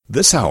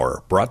This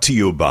hour brought to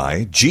you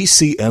by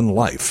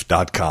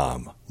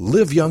GCNLife.com.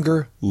 Live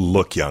younger,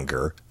 look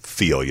younger,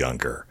 feel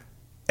younger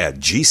at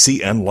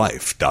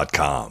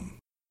GCNLife.com.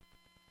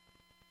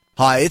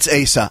 Hi, it's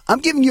Asa. I'm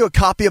giving you a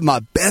copy of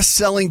my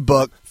best-selling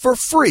book for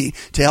free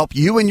to help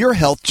you in your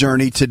health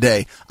journey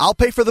today. I'll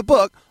pay for the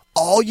book.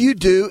 All you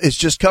do is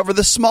just cover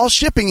the small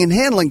shipping and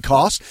handling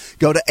costs.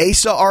 Go to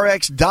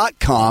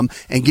AsaRx.com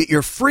and get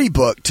your free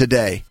book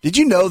today. Did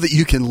you know that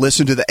you can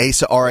listen to the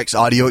Asa RX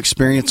audio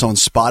experience on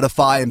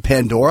Spotify and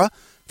Pandora?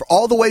 For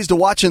all the ways to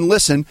watch and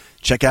listen,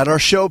 check out our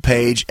show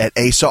page at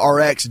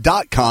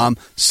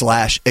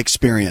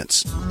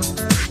AsaRx.com/experience.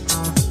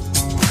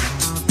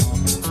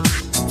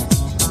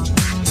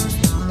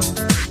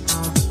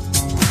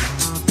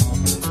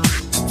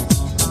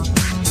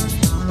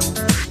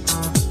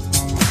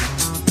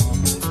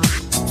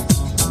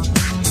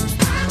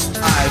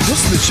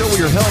 This is the show where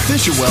your health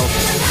is your wealth.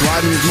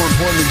 Thriving is more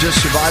important than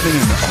just surviving,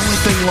 and the only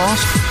thing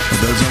lost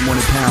are those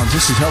unwanted pounds.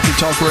 This is Healthy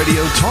Talk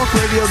Radio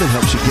that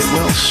helps you get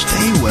well,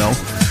 stay well,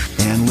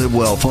 and live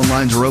well. Phone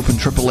lines are open,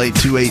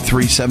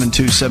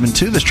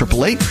 888-283-7272. That's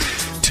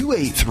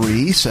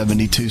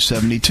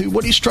 888-283-7272.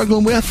 What are you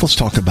struggling with? Let's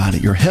talk about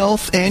it. Your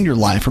health and your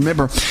life.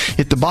 Remember,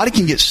 if the body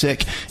can get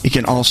sick, it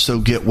can also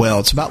get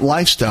well. It's about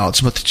lifestyle. It's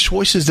about the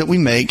choices that we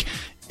make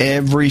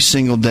every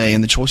single day,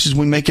 and the choices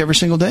we make every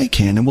single day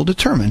can and will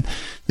determine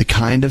the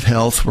kind of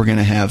health we're going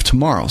to have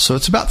tomorrow. So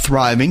it's about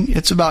thriving.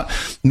 It's about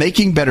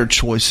making better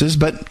choices.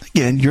 But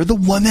again, you're the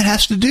one that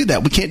has to do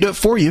that. We can't do it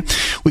for you.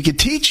 We could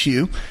teach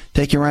you,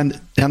 take you around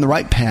down the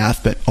right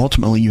path, but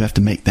ultimately you have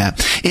to make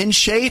that. In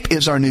Shape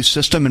is our new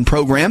system and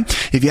program.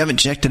 If you haven't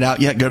checked it out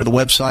yet, go to the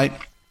website.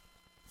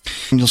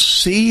 And you'll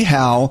see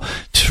how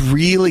to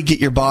really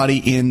get your body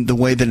in the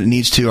way that it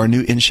needs to. Our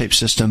new InShape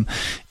system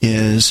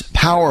is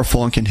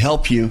powerful and can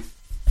help you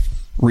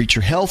reach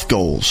your health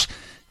goals.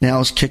 Now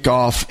let's kick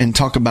off and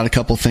talk about a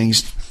couple of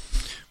things.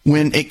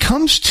 When it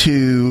comes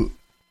to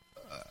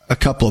a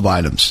couple of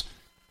items,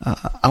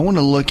 I want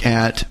to look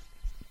at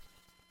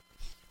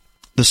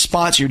the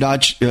spots your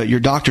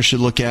doctor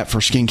should look at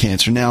for skin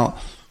cancer. Now,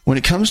 when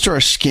it comes to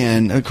our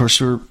skin, of course,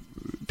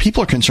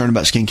 people are concerned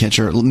about skin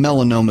cancer.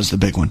 Melanoma is the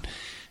big one.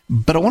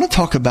 But I want to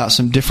talk about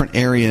some different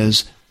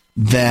areas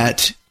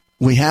that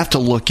we have to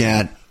look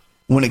at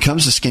when it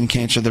comes to skin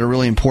cancer that are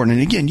really important.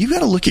 And again, you've got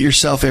to look at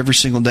yourself every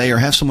single day or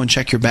have someone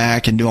check your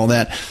back and do all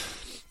that.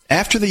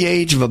 After the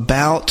age of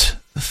about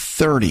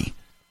 30,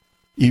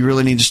 you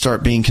really need to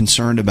start being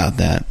concerned about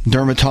that.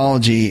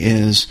 Dermatology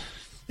is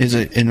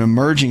an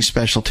emerging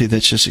specialty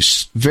that's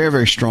just very,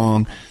 very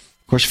strong.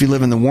 Of course, if you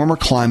live in the warmer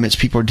climates,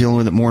 people are dealing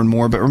with it more and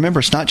more. But remember,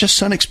 it's not just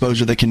sun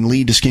exposure that can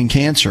lead to skin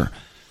cancer.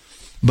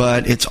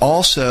 But it's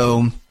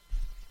also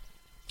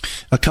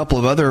a couple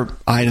of other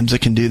items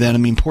that can do that. I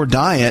mean, poor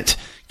diet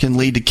can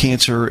lead to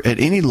cancer at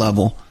any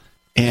level,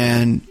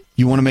 and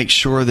you want to make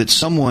sure that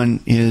someone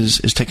is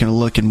taking a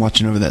look and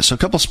watching over that. So a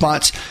couple of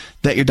spots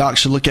that your doc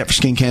should look at for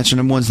skin cancer.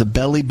 Number one is the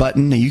belly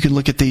button. Now, you can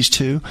look at these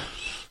too.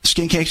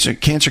 Skin cancer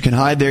can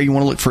hide there. You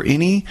want to look for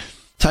any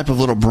type of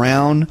little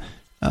brown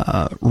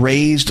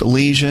raised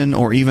lesion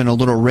or even a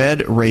little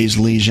red raised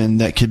lesion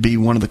that could be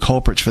one of the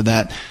culprits for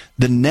that.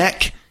 The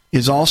neck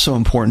is also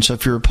important. So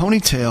if you're a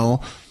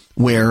ponytail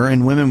wearer,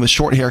 and women with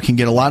short hair can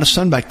get a lot of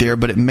sun back there,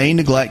 but it may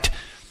neglect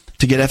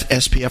to get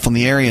SPF on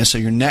the area, so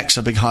your neck's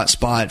a big hot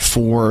spot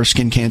for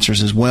skin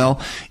cancers as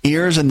well.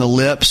 Ears and the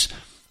lips,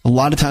 a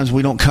lot of times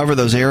we don't cover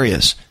those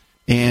areas,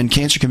 and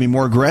cancer can be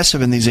more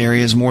aggressive in these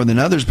areas more than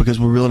others because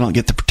we really don't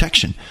get the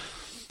protection.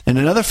 And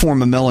another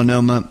form of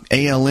melanoma,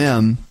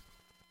 ALM,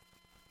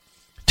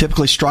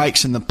 typically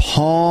strikes in the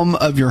palm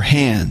of your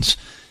hands.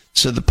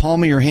 So the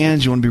palm of your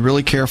hands, you want to be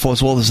really careful,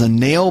 as well as the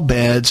nail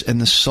beds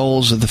and the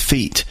soles of the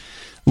feet.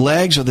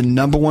 Legs are the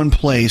number one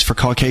place for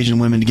Caucasian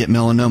women to get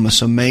melanoma,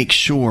 so make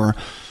sure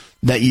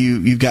that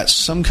you've got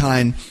some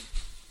kind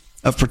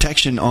of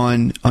protection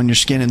on your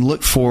skin, and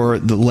look for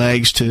the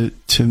legs to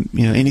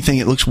anything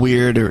that looks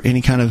weird or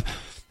any kind of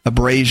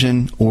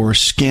abrasion or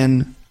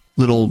skin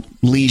little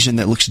lesion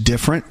that looks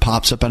different,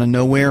 pops up out of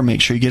nowhere. Make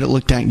sure you get it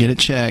looked at and get it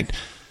checked,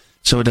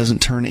 so it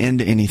doesn't turn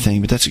into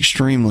anything. But that's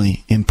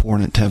extremely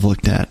important to have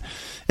looked at.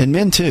 And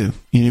men too.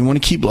 You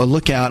want to keep a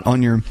lookout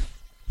on your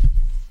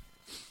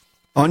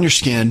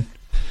skin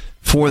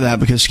for that,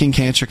 because skin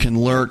cancer can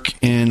lurk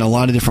in a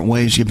lot of different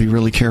ways. You have to be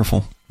really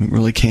careful. It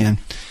really can.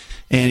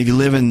 And if you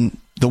live in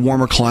the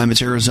warmer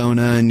climates,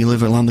 Arizona, and you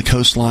live along the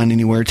coastline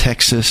anywhere,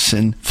 Texas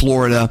and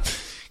Florida,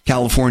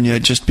 California,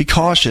 just be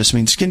cautious. I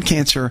mean, skin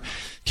cancer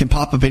can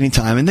pop up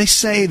anytime. And they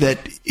say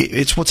that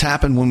it's what's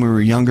happened when we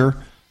were younger.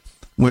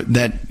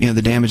 That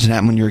the damage that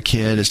happened when you're a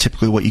kid is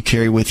typically what you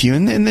carry with you,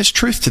 and there's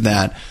truth to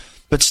that.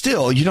 But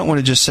still, you don't want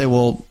to just say,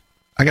 well,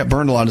 I got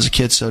burned a lot as a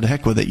kid, so to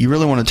heck with it. You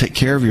really want to take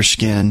care of your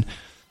skin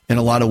in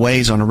a lot of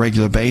ways on a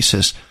regular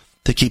basis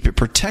to keep it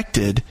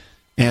protected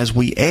as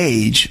we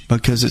age,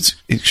 because it's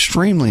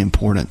extremely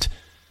important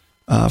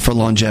for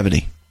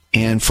longevity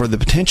and for the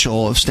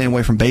potential of staying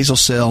away from basal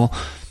cell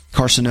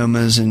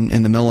carcinomas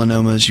and the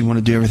melanomas. You want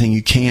to do everything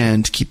you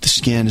can to keep the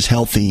skin as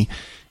healthy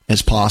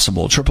as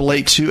possible.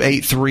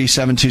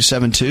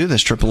 888-283-7272.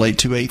 That's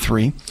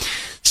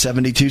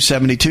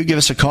 888-283-7272. Give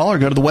us a call or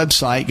go to the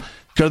website,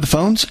 go to the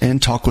phones,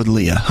 and talk with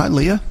Leah. Hi,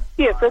 Leah.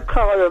 Yes, I'm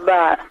calling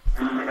about,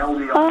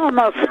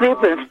 my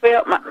slipping,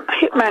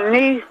 hit my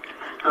knee,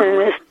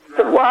 and it's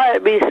why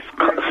it be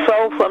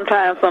sore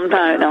sometimes,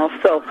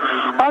 So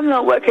I don't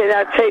know what can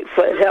I take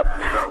for help.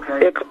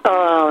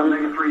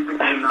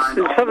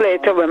 Somebody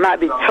told me it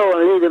might be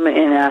torn ligament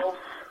in there.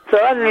 So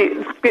I need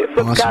to get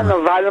some kind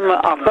of vitamin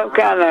or some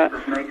kind of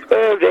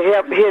herb to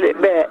help heal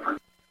it back.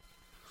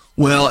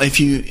 Well, if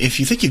you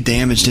think you've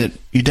damaged it,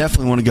 you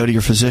definitely want to go to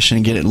your physician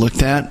and get it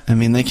looked at. I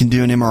mean, they can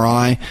do an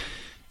MRI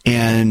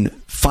and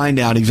find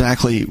out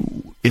exactly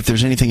if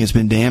there's anything that's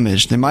been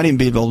damaged. They might even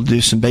be able to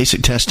do some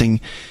basic testing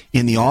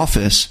in the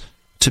office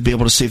to be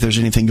able to see if there's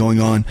anything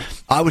going on.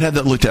 I would have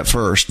that looked at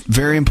first.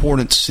 Very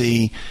important to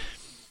see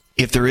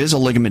if there is a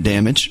ligament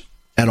damage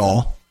at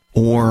all,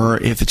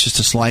 or if it's just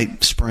a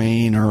slight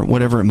sprain or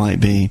whatever it might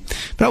be.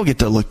 But I'll get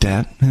that looked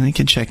at, and they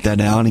can check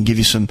that out and give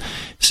you some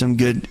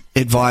good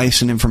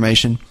advice and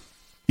information.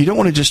 You don't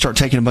want to just start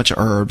taking a bunch of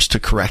herbs to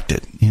correct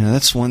it.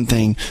 That's one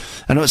thing.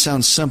 I know it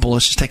sounds simple.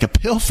 Let's just take a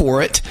pill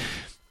for it.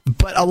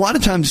 But a lot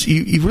of times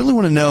you really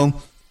want to know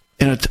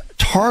in a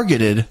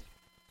targeted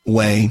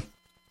way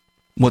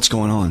what's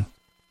going on.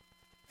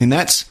 And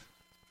that's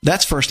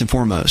first and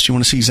foremost. You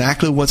want to see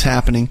exactly what's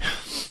happening.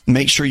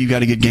 Make sure you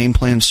got a good game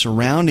plan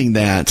surrounding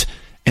that,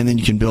 and then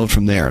you can build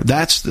from there.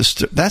 That's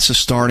the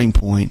starting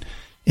point,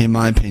 in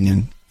my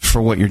opinion,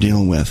 for what you're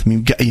dealing with. I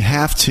mean, you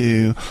have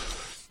to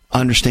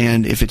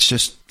understand if it's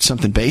just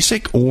something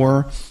basic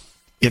or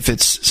if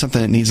it's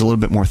something that needs a little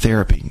bit more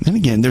therapy. And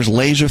again, there's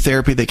laser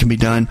therapy that can be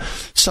done.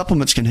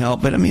 Supplements can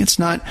help, but I mean,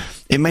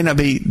 it may not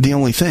be the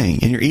only thing.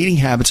 And your eating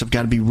habits have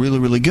got to be really,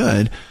 really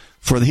good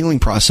for the healing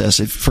process.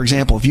 For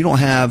example, if you don't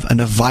have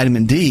enough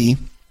vitamin D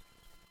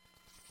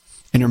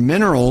and your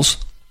minerals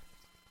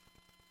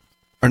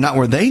are not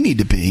where they need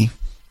to be,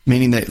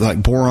 meaning that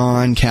like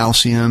boron,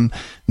 calcium,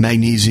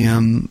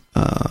 magnesium,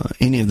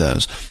 any of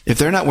those, if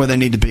they're not where they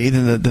need to be,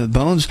 then the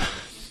bones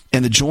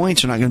and the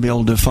joints are not going to be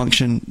able to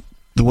function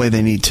the way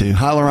they need to.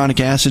 Hyaluronic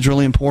acid is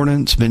really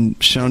important. It's been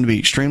shown to be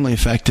extremely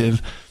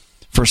effective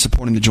for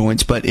supporting the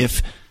joints. But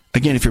if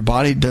your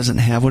body doesn't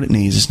have what it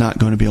needs, it's not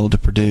going to be able to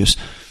produce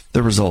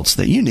the results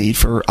that you need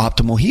for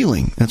optimal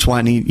healing. That's why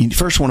you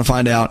first want to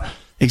find out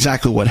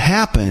exactly what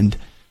happened,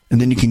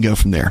 and then you can go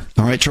from there.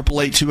 All right,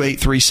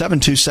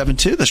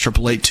 888-283-7272. That's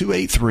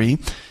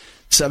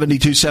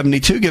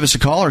 888-283-7272. Give us a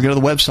call or go to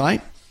the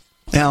website.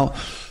 Now,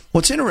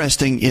 what's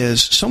interesting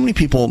is so many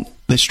people,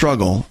 they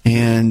struggle,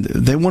 and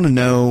they want to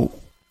know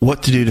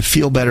what to do to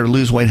feel better,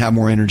 lose weight, have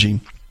more energy.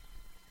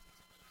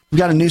 We've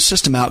got a new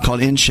system out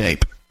called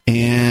InShape.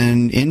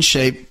 And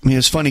InShape,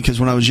 it's funny because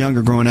when I was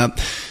younger growing up,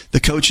 the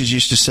coaches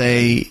used to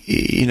say,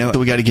 we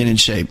got to get in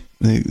shape.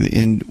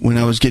 And when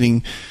I was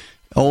getting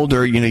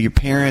older, your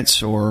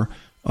parents or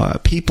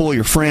people,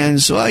 your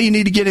friends, you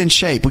need to get in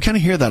shape. We kind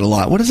of hear that a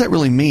lot. What does that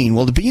really mean?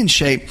 Well, to be in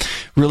shape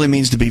really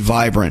means to be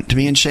vibrant. To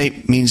be in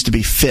shape means to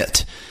be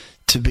fit,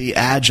 to be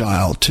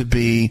agile, to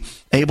be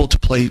able to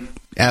play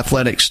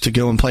athletics, to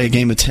go and play a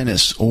game of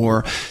tennis,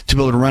 or to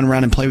be able to run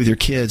around and play with your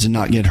kids and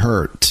not get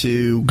hurt,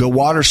 to go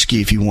water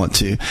ski if you want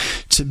to.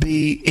 To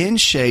be in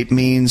shape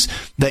means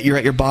that you're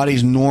at your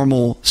body's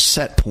normal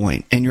set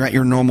point and you're at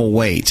your normal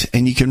weight,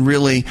 and you can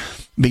really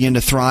begin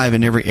to thrive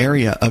in every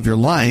area of your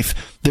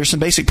life. There's some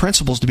basic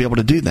principles to be able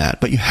to do that,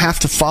 but you have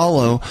to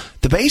follow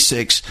the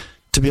basics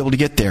to be able to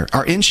get there.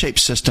 Our InShape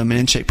system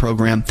and InShape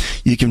program,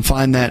 you can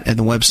find that at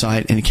the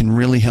website, and it can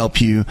really help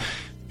you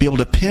be able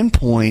to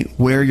pinpoint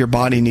where your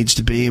body needs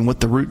to be and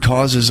what the root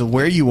causes of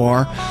where you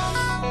are,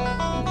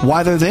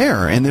 why they're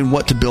there, and then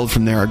what to build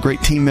from there. Our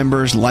great team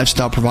members,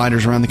 lifestyle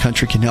providers around the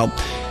country can help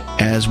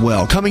as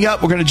well. Coming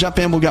up, we're going to jump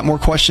in. We've got more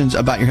questions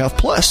about your health.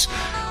 Plus,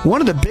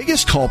 one of the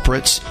biggest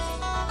culprits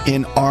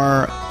in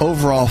our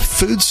overall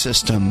food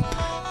system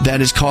that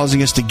is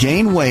causing us to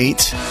gain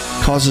weight,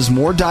 causes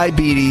more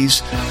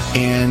diabetes,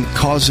 and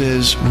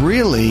causes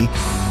really,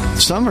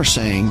 some are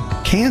saying,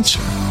 cancer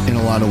in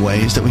a lot of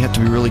ways that we have to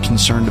be really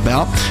concerned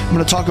about. I'm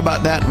going to talk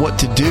about that, what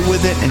to do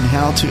with it, and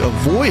how to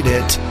avoid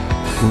it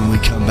when we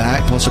come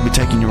back. Plus, I'll be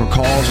taking your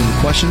calls and your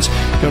questions.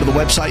 Go to the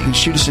website. You can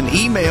shoot us an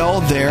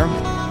email there.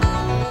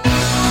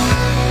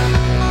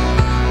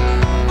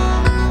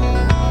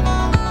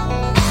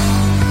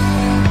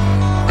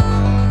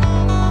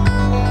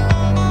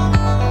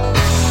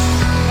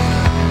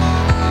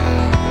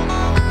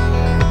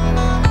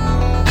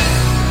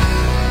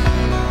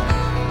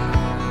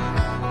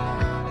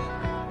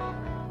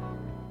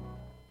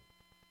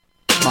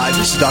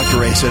 This is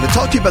Dr. Asa to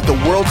talk to you about the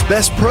world's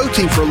best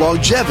protein for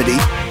longevity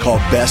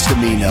called Best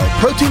Amino.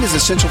 Protein is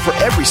essential for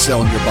every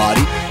cell in your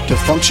body to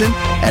function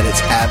at its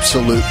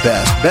absolute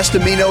best. Best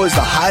Amino is the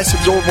highest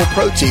absorbable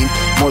protein,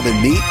 more than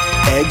meat,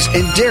 eggs,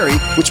 and dairy,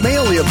 which may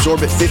only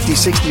absorb at 50,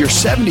 60, or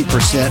 70%.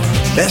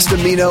 Best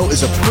Amino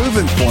is a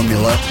proven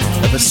formula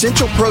of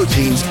essential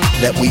proteins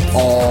that we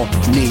all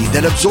need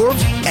that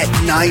absorbs at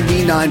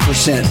 99%.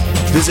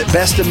 Visit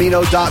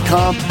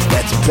bestamino.com.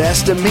 That's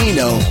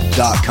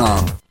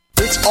bestamino.com.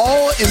 It's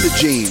all in the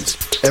genes.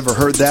 Ever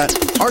heard that?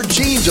 Our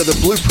genes are the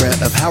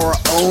blueprint of how our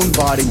own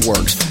body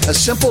works. A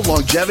simple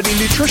longevity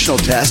nutritional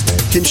test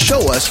can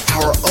show us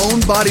our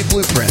own body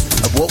blueprint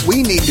of what we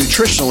need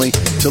nutritionally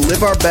to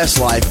live our best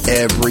life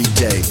every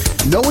day.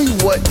 Knowing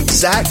what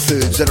exact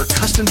foods that are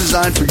custom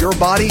designed for your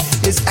body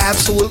is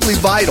absolutely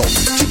vital.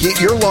 To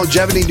get your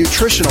longevity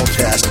nutritional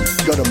test,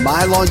 go to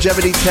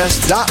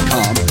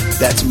mylongevitytest.com.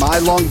 That's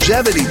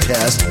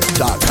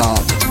mylongevitytest.com.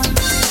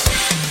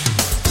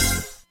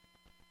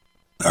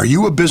 Are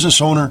you a business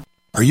owner?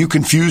 Are you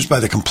confused by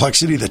the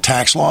complexity of the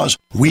tax laws?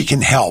 We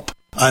can help.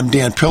 I'm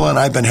Dan Pilla, and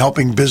I've been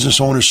helping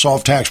business owners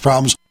solve tax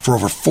problems for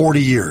over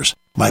 40 years.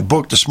 My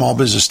book, The Small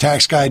Business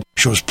Tax Guide,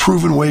 shows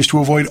proven ways to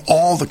avoid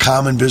all the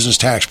common business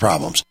tax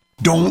problems.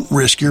 Don't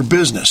risk your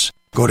business.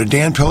 Go to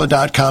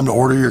danpilla.com to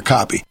order your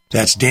copy.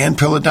 That's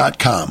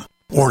danpilla.com.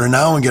 Order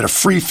now and get a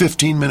free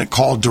 15-minute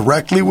call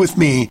directly with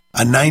me,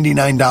 a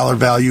 $99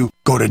 value.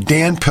 Go to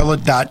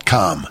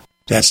danpilla.com.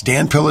 That's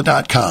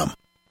danpilla.com.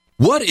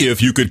 What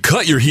if you could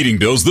cut your heating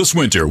bills this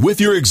winter with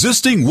your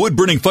existing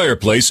wood-burning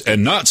fireplace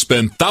and not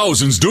spend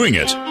thousands doing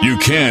it? You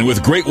can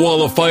with Great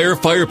Wall of Fire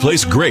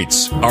fireplace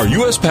grates. Our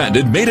U.S.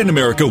 patented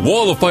made-in-America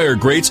Wall of Fire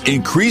grates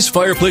increase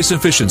fireplace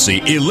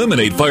efficiency,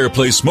 eliminate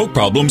fireplace smoke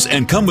problems,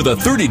 and come with a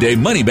 30-day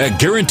money-back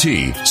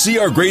guarantee. See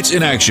our grates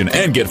in action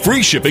and get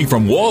free shipping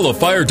from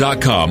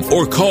walloffire.com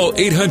or call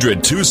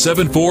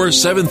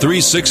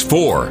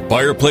 800-274-7364.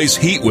 Fireplace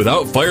heat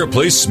without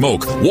fireplace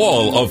smoke.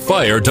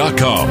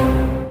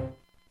 walloffire.com.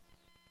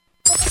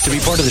 To be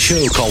part of the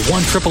show, call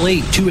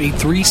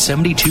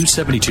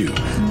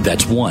 1-888-283-7272.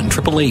 That's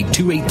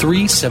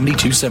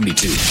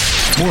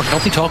 1-888-283-7272. More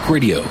Healthy Talk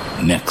Radio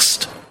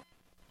next.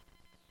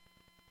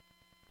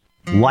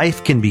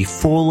 Life can be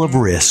full of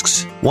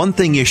risks. One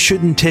thing you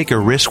shouldn't take a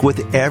risk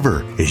with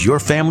ever is your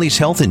family's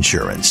health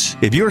insurance.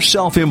 If you're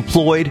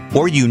self-employed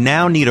or you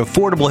now need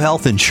affordable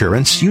health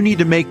insurance, you need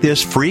to make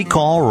this free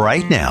call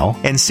right now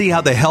and see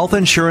how the Health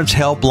Insurance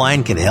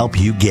Helpline can help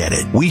you get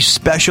it. We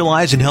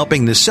specialize in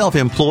helping the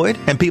self-employed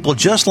and people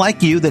just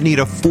like you that need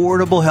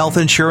affordable health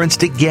insurance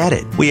to get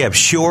it. We have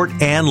short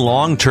and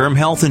long-term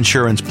health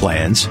insurance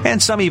plans, and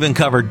some even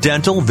cover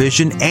dental,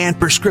 vision, and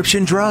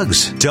prescription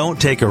drugs.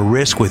 Don't take a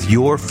risk with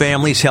your family's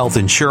health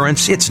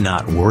insurance. It's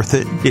not worth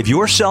it. If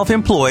you're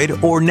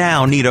self-employed or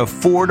now need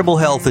affordable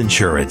health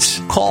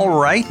insurance, call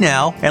right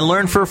now and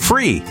learn for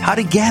free how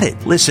to get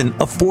it. Listen,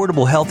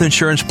 affordable health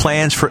insurance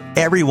plans for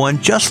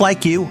everyone just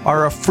like you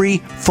are a free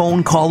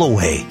phone call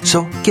away.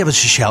 So give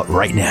us a shout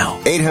right now.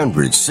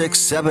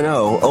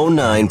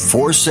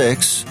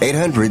 800-670-0946.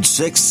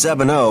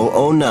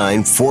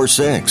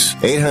 800-670-0946.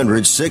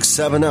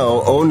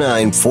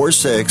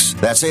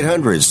 800-670-0946. That's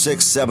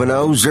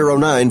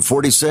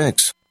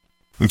 800-670-0946.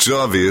 It's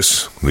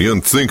obvious. The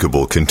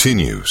unthinkable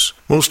continues.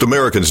 Most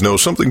Americans know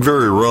something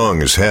very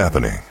wrong is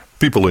happening.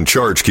 People in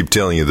charge keep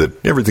telling you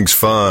that everything's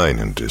fine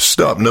and to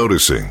stop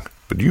noticing.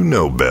 But you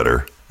know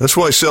better. That's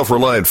why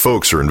self-reliant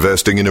folks are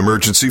investing in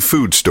emergency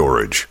food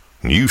storage.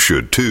 And you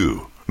should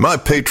too. My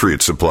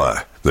Patriot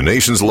Supply, the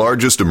nation's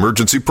largest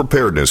emergency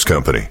preparedness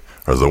company,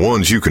 are the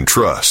ones you can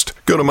trust.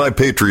 Go to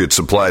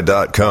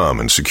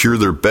mypatriotsupply.com and secure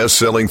their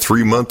best-selling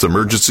 3-month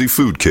emergency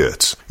food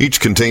kits. Each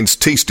contains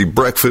tasty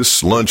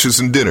breakfasts, lunches,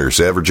 and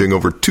dinners averaging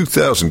over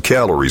 2,000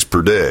 calories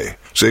per day.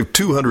 Save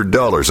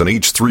 $200 on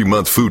each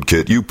 3-month food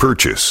kit you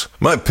purchase.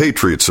 My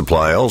Patriot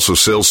Supply also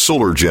sells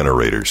solar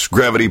generators,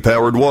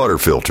 gravity-powered water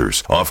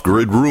filters,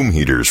 off-grid room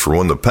heaters for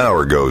when the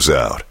power goes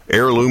out,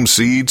 heirloom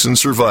seeds, and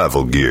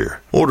survival gear.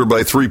 Order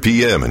by 3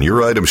 p.m. and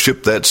your items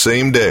ship that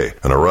same day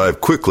and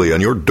arrive quickly on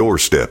your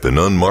doorstep in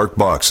unmarked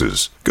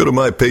boxes. Go to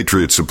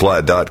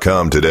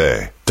mypatriotsupply.com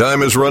today.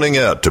 Time is running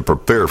out to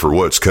prepare for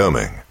what's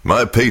coming.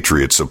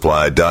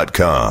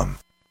 mypatriotsupply.com.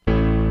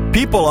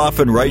 People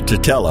often write to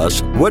tell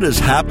us what has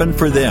happened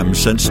for them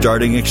since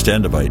starting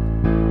Extendivite.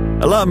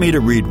 Allow me to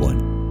read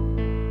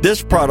one.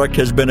 This product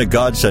has been a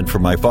godsend for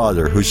my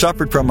father, who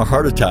suffered from a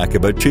heart attack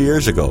about 2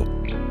 years ago.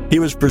 He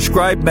was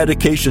prescribed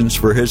medications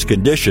for his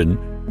condition,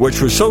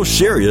 which was so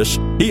serious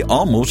he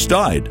almost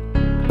died.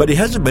 But he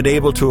hasn't been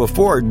able to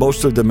afford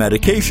most of the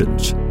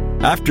medications.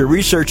 After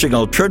researching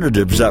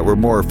alternatives that were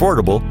more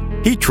affordable,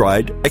 he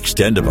tried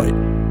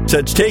Extendivite.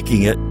 Since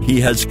taking it,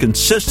 he has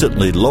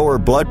consistently lower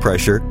blood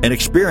pressure and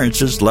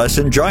experiences less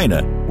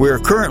angina. We are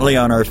currently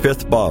on our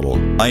 5th bottle.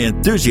 I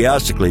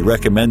enthusiastically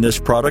recommend this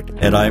product,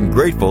 and I am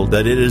grateful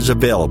that it is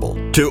available.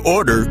 To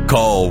order,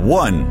 call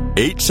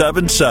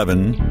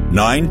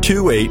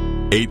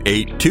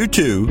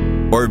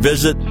 1-877-928-8822 or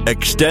visit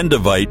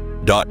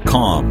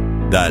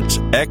Extendivite.com. That's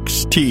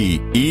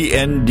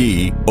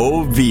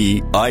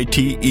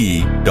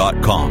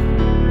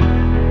XTENDOVITE.com.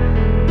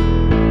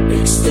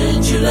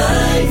 Extend your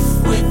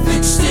life with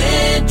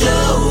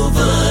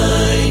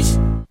Extendovite.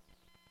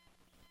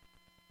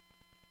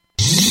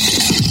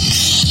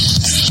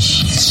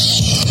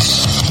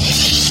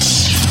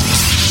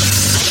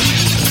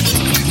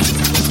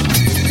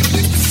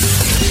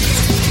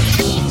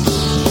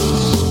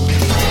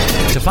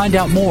 To find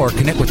out more,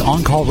 connect with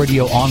On Call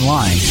Radio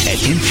online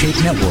at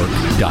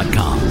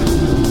InShapeNetwork.com.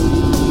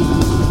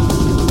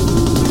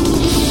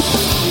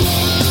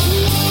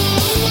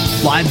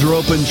 Lines are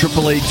open,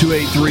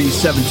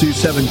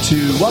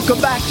 888-283-7272.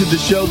 Welcome back to the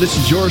show. This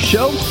is your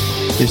show.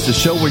 It's the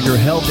show where your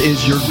health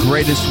is your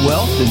greatest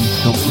wealth. And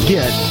don't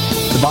forget,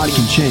 the body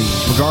can change.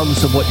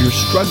 Regardless of what you're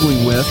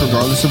struggling with,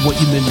 regardless of what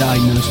you've been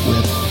diagnosed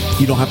with,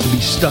 you don't have to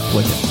be stuck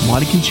with it. The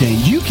body can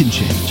change. You can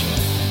change.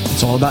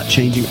 It's all about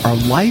changing our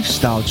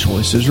lifestyle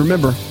choices.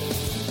 Remember,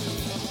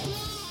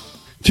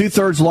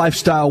 2/3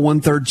 lifestyle,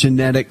 1/3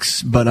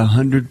 genetics, but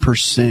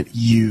 100%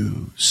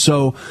 you.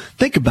 So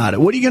think about it.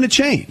 What are you going to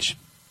change?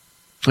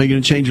 Are you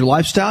going to change your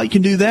lifestyle? You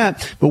can do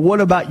that. But what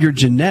about your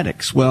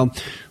genetics? Well,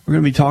 we're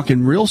going to be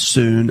talking real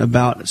soon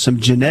about some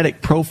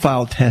genetic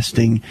profile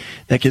testing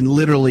that can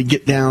literally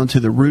get down to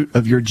the root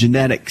of your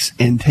genetics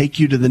and take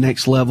you to the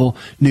next level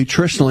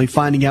nutritionally,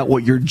 finding out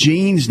what your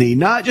genes need,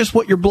 not just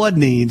what your blood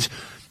needs,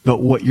 but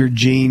what your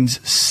genes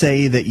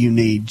say that you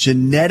need.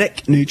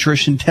 Genetic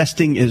nutrition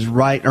testing is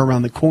right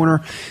around the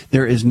corner.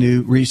 There is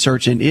new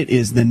research, and it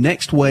is the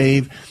next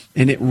wave,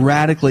 and it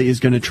radically is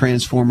going to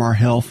transform our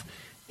health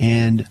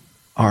and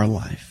our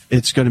life.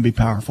 It's going to be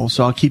powerful.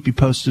 So I'll keep you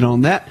posted on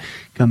that.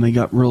 Coming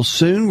up real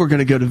soon, we're going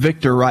to go to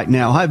Victor right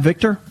now. Hi,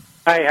 Victor.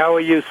 Hi, how are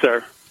you,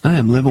 sir? I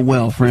am living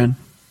well, friend.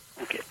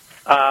 Okay.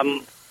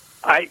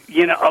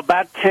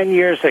 About 10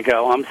 years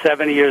ago, I'm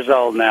 70 years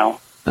old now.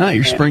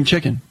 You're spring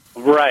chicken.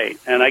 Right.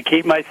 And I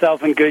keep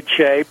myself in good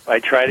shape. I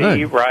try to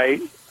eat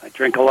right. I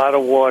drink a lot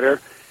of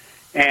water.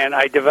 And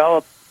I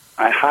develop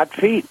hot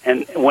feet.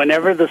 And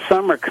whenever the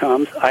summer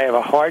comes, I have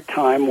a hard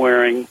time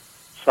wearing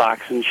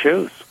socks and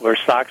shoes, wear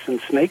socks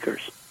and sneakers.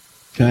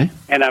 Okay.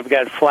 And I've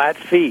got flat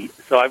feet.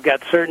 So I've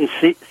got certain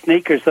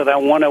sneakers that I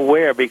want to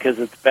wear because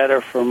it's better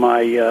for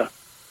my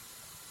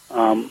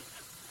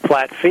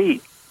flat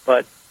feet.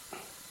 But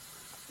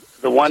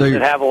the ones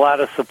that have a lot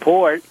of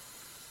support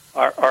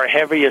are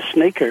heavier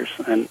sneakers.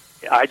 And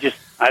I just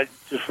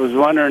was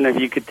wondering if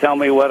you could tell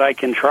me what I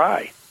can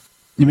try.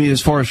 You mean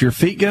as far as your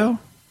feet go?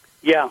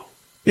 Yeah.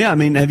 Yeah, I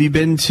mean, have you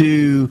been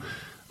to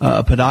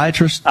a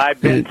podiatrist? I've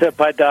been to a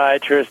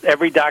podiatrist.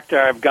 Every doctor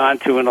I've gone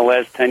to in the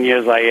last 10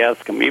 years, I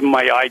ask them, even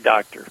my eye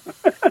doctor.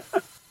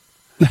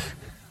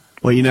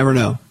 Well, you never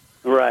know.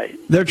 Right.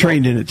 They're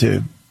trained in it,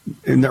 too,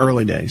 in the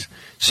early days.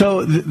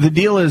 So the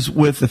deal is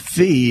with the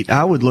feet,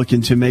 I would look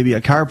into maybe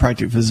a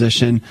chiropractic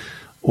physician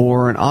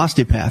or an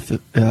osteopathic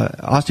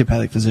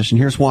physician.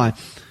 Here's why.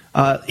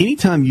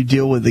 Anytime you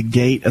deal with the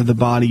gait of the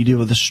body, you deal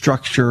with the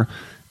structure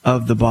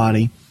of the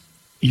body,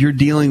 you're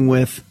dealing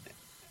with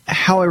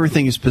how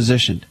everything is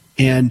positioned.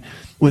 And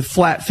with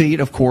flat feet,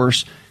 of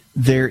course,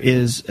 there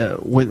is,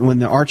 when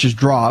the arches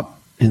drop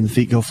and the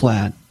feet go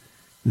flat,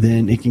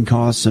 then it can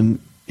cause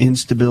some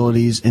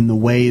instabilities in the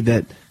way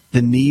that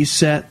the knees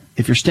set.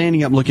 If you're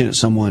standing up looking at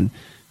someone,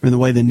 or the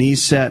way the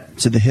knees set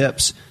to the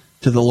hips,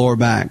 to the lower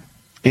back,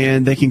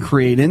 and they can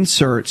create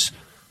inserts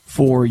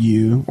for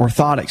you,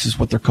 orthotics is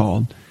what they're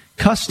called,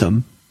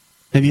 custom.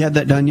 Have you had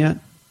that done yet?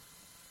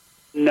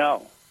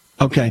 No.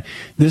 Okay,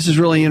 this is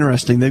really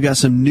interesting. They've got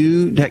some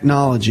new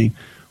technology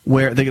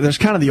where there's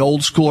kind of the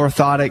old school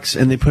orthotics,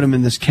 and they put them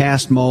in this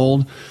cast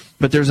mold,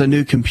 but there's a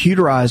new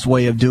computerized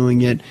way of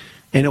doing it,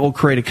 and it will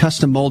create a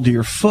custom mold to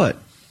your foot.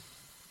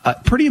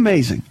 Pretty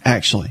amazing,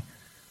 actually.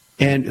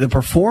 And the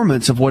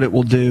performance of what it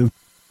will do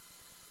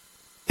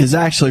is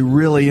actually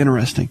really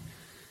interesting.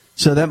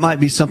 So that might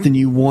be something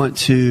you want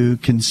to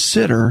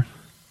consider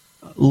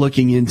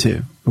looking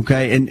into.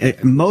 Okay,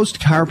 and most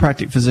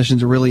chiropractic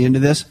physicians are really into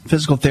this.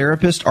 Physical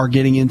therapists are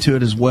getting into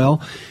it as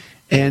well,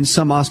 and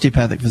some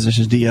osteopathic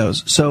physicians,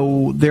 DOs.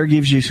 So there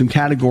gives you some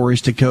categories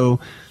to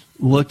go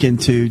look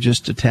into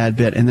just a tad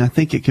bit, and I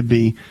think it could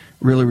be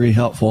really, really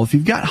helpful. If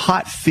you've got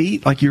hot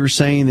feet, like you were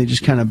saying, they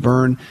just kind of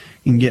burn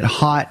and get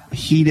hot,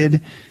 heated,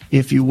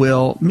 if you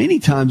will. Many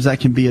times that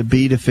can be a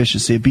B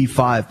deficiency, a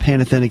B5,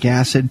 pantothenic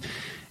acid.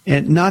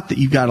 And not that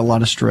you've got a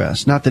lot of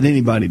stress, not that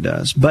anybody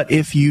does, but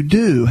if you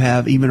do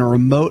have even a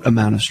remote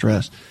amount of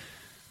stress,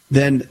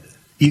 then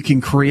you can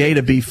create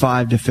a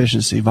B5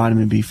 deficiency,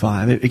 vitamin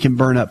B5. It can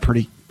burn up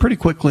pretty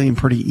quickly and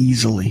pretty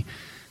easily.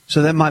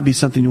 So that might be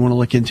something you want to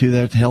look into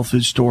there at the health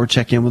food store,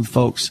 check in with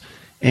folks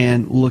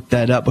and look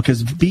that up,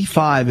 because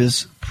B5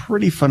 is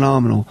pretty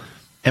phenomenal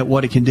at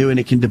what it can do, and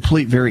it can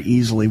deplete very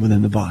easily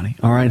within the body.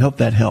 All right, hope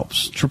that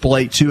helps.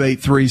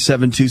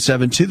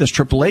 888-283-7272. That's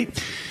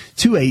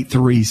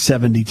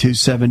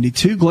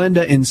 888-283-7272.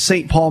 Glenda in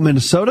St. Paul,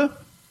 Minnesota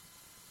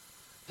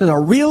says, I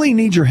really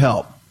need your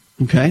help.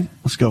 Okay,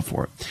 let's go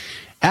for it.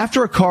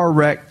 After a car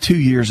wreck 2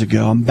 years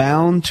ago, I'm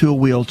bound to a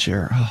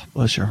wheelchair. Oh,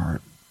 bless your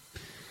heart.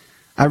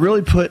 I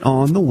really put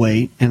on the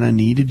weight, and I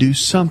need to do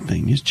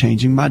something. Is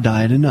changing my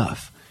diet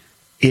enough?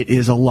 It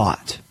is a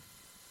lot.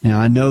 Now,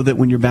 I know that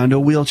when you're bound to a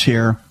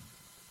wheelchair,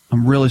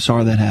 I'm really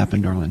sorry that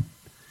happened, darling.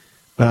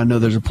 But I know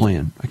there's a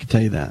plan. I can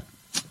tell you that.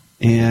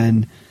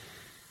 And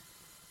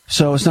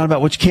so it's not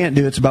about what you can't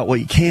do, it's about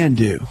what you can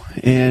do.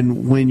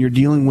 And when you're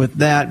dealing with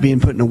that, being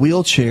put in a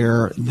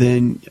wheelchair,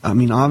 then, I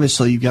mean,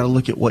 obviously you've got to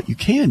look at what you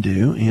can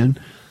do. And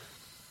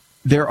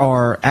there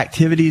are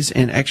activities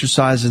and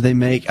exercises they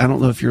make. I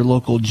don't know if your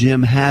local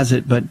gym has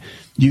it, but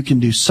you can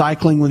do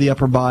cycling with the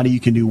upper body. You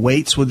can do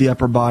weights with the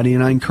upper body.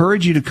 And I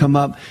encourage you to come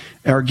up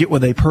or get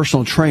with a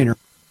personal trainer.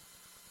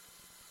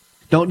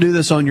 Don't do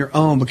this on your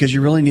own because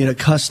you really need a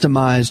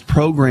customized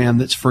program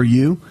that's for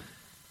you.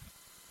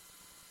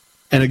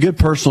 And a good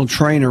personal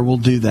trainer will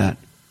do that.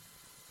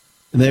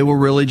 They will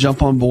really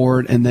jump on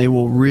board and they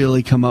will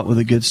really come up with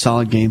a good,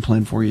 solid game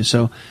plan for you.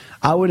 So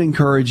I would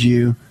encourage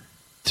you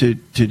to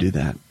do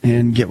that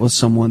and get with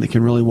someone that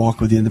can really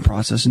walk with you in the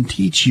process and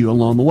teach you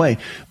along the way.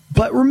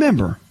 But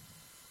remember,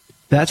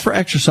 that's for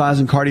exercise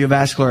and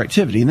cardiovascular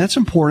activity, and that's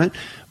important.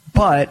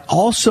 But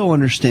also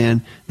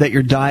understand that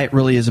your diet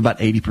really is about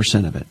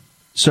 80% of it.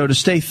 So to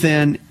stay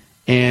thin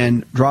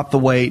and drop the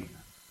weight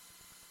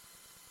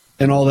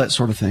and all that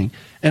sort of thing.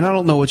 And I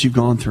don't know what you've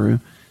gone through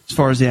as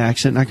far as the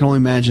accident. I can only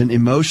imagine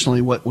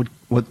emotionally what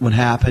would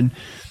happen.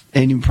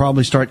 And you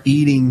probably start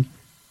eating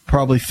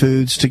probably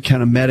foods to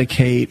kind of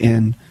medicate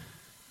and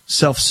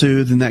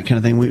self-soothe and that kind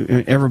of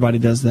thing. Everybody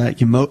does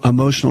that,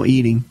 emotional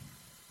eating.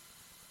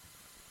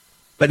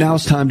 But now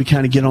it's time to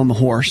kind of get on the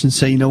horse and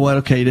say, you know what,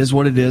 okay, it is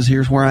what it is.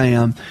 Here's where I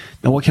am.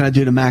 Now what can I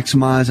do to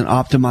maximize and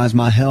optimize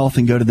my health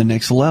and go to the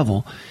next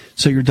level?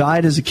 So your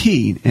diet is a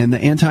key, and the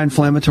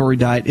anti-inflammatory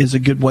diet is a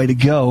good way to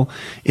go.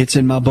 It's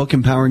in my book,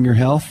 Empowering Your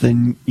Health,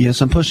 and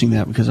yes, I'm pushing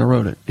that because I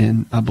wrote it,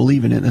 and I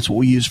believe in it. That's what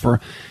we use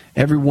for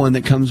everyone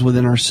that comes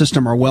within our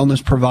system, our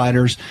wellness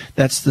providers.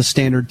 That's the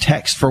standard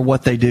text for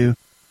what they do.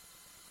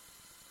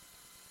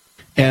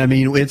 And, I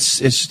mean, it's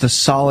just a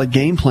solid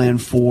game plan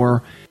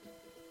for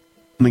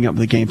coming up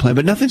with a game plan.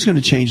 But nothing's going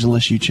to change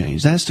unless you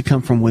change. That has to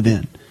come from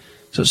within.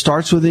 So it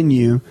starts within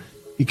you.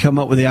 You come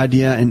up with the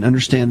idea and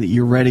understand that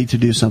you're ready to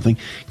do something.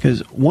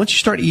 Because once you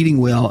start eating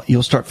well,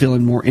 you'll start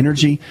feeling more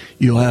energy.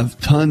 You'll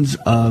have tons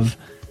of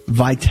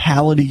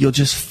vitality. You'll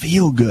just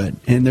feel good.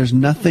 And there's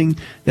nothing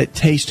that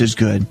tastes as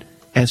good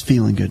as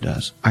feeling good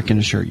does, I can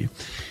assure you.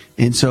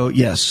 And so,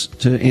 yes,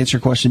 to answer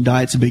your question,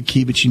 diet's a big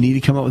key, but you need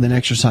to come up with an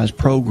exercise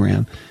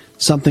program,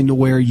 something to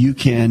where you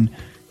can,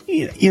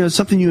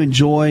 something you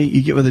enjoy.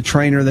 You get with a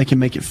trainer, they can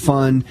make it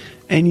fun,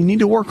 and you need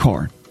to work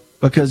hard.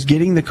 Because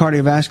getting the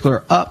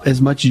cardiovascular up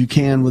as much as you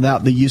can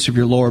without the use of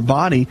your lower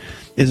body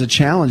is a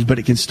challenge, but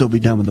it can still be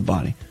done with the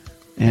body.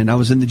 And I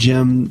was in the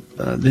gym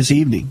this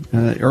evening,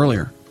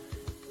 earlier,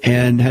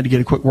 and had to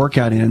get a quick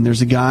workout in.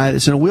 There's a guy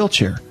that's in a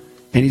wheelchair,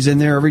 and he's in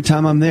there every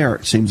time I'm there,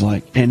 it seems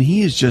like. And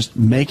he is just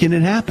making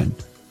it happen.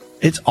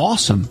 It's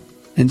awesome.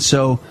 And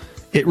so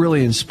it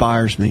really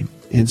inspires me.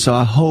 And so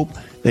I hope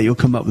that you'll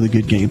come up with a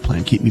good game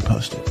plan. Keep me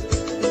posted.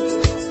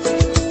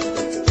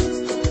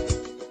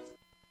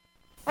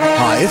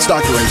 Hi, it's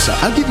Dr. Asa.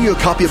 I'm giving you a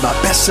copy of my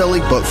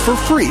best-selling book for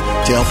free to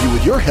help you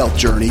with your health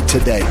journey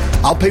today.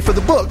 I'll pay for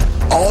the book.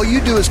 All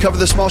you do is cover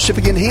the small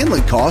shipping and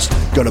handling costs.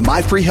 Go to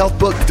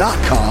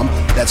myfreehealthbook.com.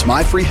 That's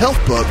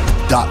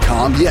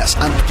myfreehealthbook.com. Yes,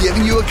 I'm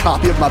giving you a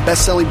copy of my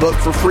best-selling book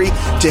for free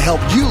to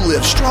help you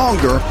live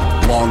stronger,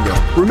 longer.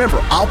 Remember,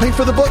 I'll pay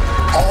for the book.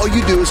 All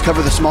you do is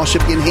cover the small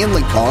shipping and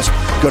handling costs.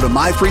 Go to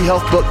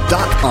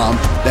myfreehealthbook.com.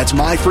 That's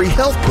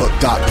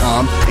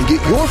myfreehealthbook.com and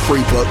get your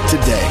free book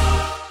today.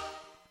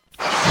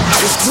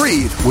 Just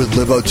breathe with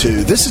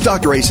LiveO2. This is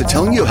Dr. Asa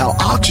telling you how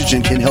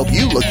oxygen can help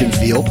you look and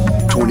feel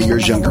 20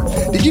 years younger.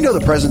 Did you know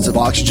the presence of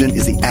oxygen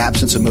is the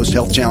absence of most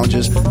health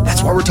challenges?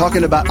 That's why we're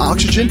talking about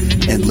oxygen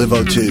and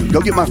LiveO2.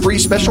 Go get my free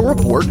special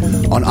report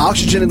on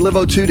oxygen and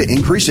LiveO2 to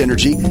increase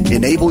energy,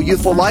 enable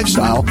youthful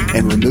lifestyle,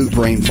 and remove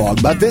brain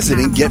fog by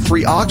visiting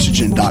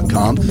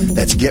getfreeoxygen.com.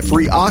 That's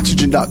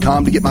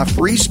getfreeoxygen.com to get my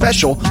free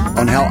special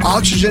on how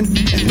oxygen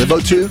and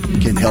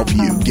LiveO2 can help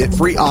you.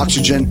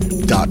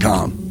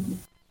 Getfreeoxygen.com.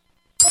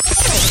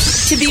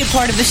 To be a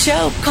part of the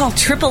show, call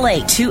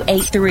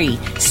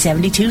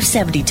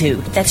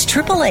 888-283-7272. That's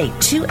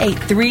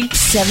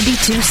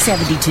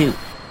 888-283-7272.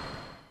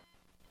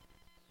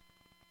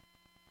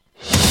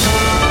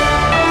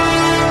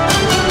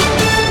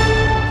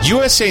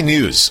 USA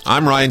News,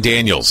 I'm Ryan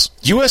Daniels.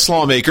 U.S.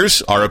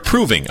 lawmakers are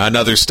approving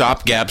another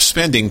stopgap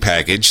spending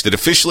package that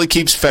officially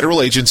keeps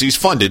federal agencies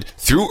funded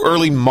through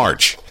early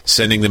March,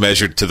 sending the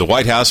measure to the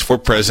White House for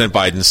President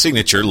Biden's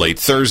signature late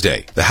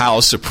Thursday. The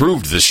House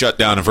approved the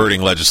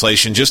shutdown-averting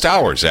legislation just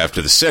hours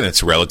after the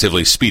Senate's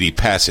relatively speedy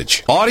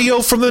passage.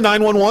 Audio from the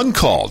 911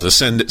 call to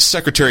send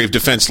Secretary of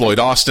Defense Lloyd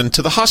Austin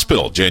to the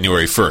hospital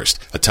January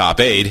 1st. A top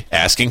aide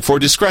asking for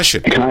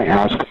discretion. Can I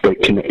ask,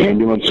 can the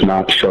ambulance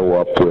not show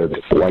up with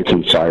lights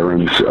and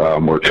sirens?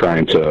 We're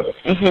trying to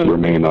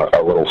remain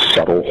a little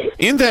subtle.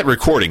 In that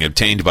recording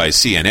obtained by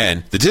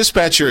CNN, the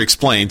dispatcher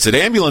explains that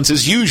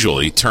ambulances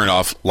usually turn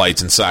off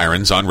lights and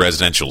sirens on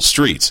residential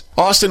streets.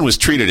 Austin was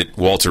treated at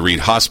Walter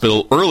Reed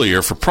Hospital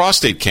earlier for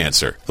prostate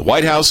cancer. The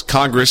White House,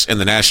 Congress, and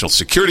the National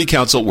Security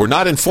Council were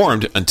not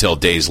informed until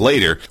days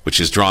later, which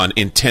has drawn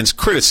intense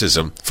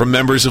criticism from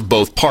members of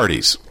both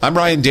parties. I'm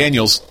Ryan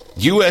Daniels,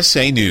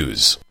 USA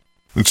News.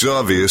 It's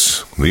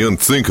obvious. The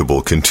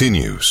unthinkable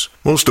continues.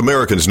 Most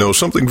Americans know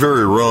something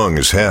very wrong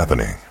is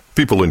happening.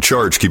 People in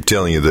charge keep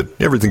telling you that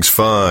everything's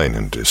fine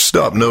and to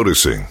stop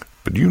noticing.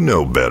 But you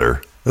know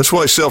better. That's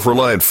why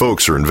self-reliant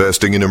folks are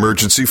investing in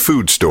emergency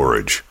food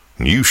storage.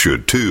 You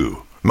should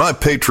too. My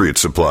Patriot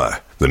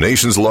Supply, the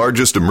nation's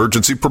largest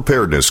emergency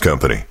preparedness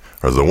company,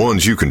 are the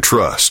ones you can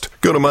trust.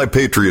 Go to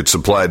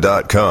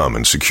MyPatriotSupply.com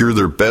and secure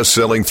their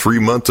best-selling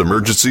 3-month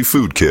emergency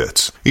food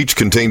kits. Each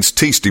contains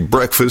tasty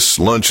breakfasts,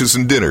 lunches,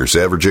 and dinners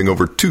averaging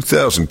over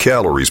 2,000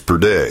 calories per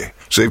day.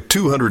 Save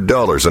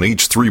 $200 on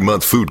each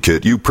 3-month food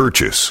kit you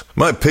purchase.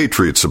 My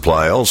Patriot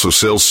Supply also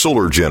sells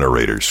solar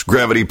generators,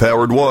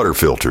 gravity-powered water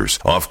filters,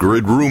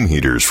 off-grid room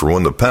heaters for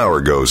when the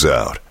power goes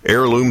out,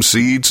 heirloom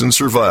seeds, and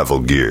survival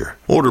gear.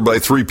 Order by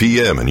 3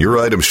 p.m. and your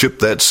items ship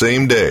that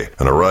same day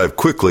and arrive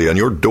quickly on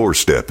your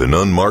doorstep in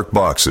unmarked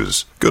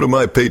boxes. Go to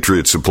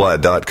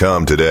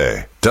MyPatriotSupply.com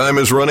today. Time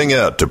is running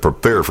out to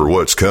prepare for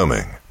what's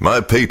coming.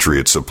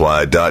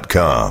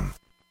 MyPatriotSupply.com.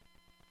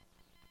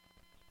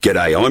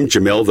 G'day, I'm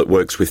Jamel that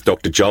works with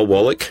Dr. Joel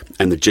Wallach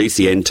and the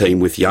GCN team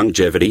with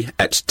Longevity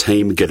at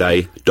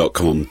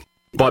teamg'day.com.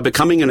 By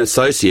becoming an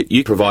associate,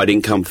 you provide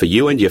income for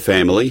you and your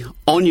family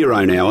on your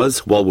own hours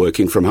while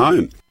working from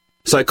home.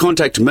 So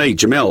contact me,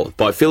 Jamel,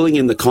 by filling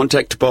in the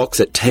contact box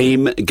at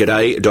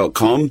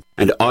teamg'day.com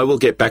and I will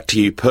get back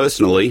to you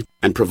personally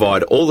and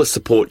provide all the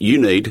support you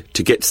need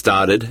to get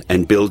started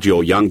and build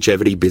your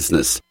longevity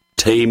business.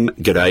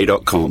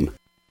 teamg'day.com.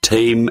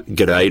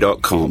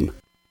 teamg'day.com.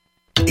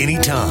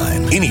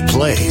 Anytime, any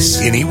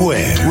place,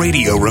 anywhere.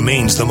 Radio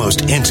remains the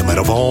most intimate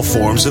of all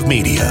forms of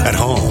media. At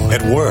home,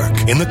 at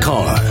work, in the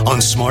car, on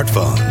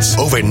smartphones.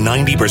 Over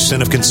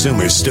 90% of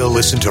consumers still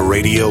listen to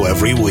radio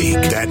every week.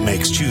 That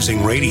makes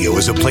choosing radio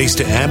as a place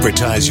to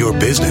advertise your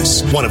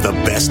business one of the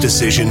best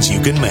decisions you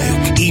can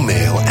make.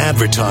 Email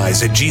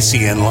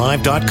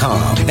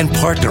advertise@gcnlive.com and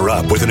partner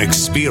up with an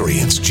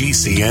experienced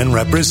GCN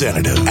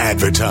representative.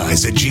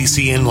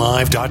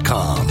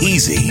 Advertise@gcnlive.com.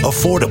 Easy,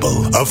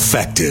 affordable,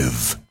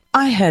 effective.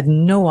 I had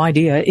no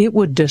idea it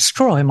would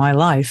destroy my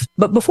life.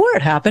 But before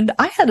it happened,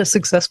 I had a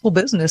successful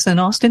business in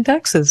Austin,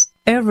 Texas.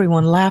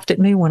 Everyone laughed at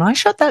me when I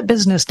shut that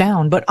business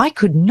down, but I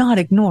could not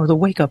ignore the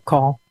wake-up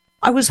call.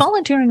 I was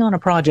volunteering on a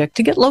project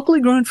to get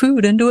locally grown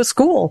food into a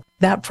school.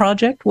 That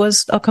project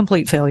was a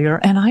complete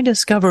failure, and I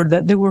discovered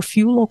that there were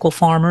few local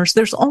farmers.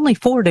 There's only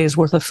 4 days'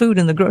 worth of food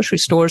in the grocery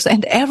stores,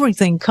 and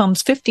everything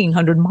comes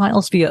 1,500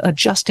 miles via a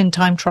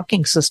just-in-time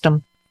trucking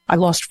system. I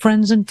lost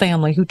friends and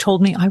family who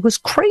told me I was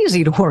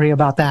crazy to worry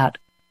about that,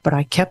 but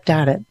I kept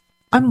at it.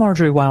 I'm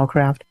Marjorie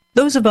Wildcraft.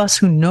 Those of us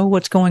who know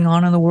what's going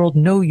on in the world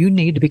know you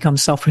need to become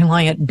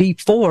self-reliant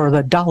before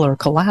the dollar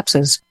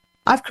collapses.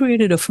 I've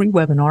created a free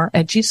webinar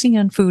at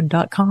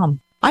gcnfood.com.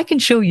 I can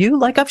show you,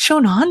 like I've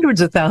shown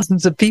hundreds of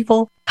thousands of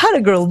people, how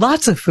to grow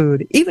lots of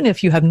food, even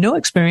if you have no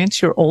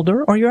experience, you're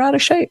older, or you're out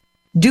of shape.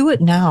 Do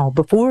it now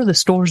before the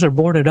stores are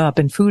boarded up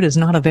and food is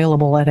not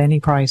available at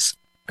any price.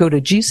 Go to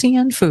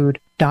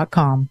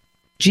gcnfood.com.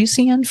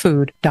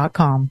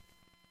 gcnfood.com.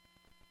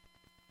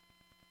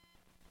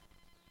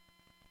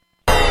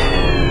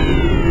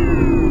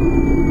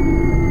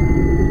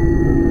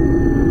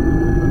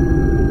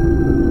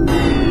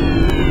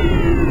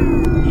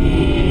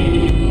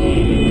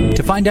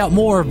 To find out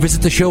more,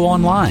 visit the show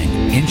online,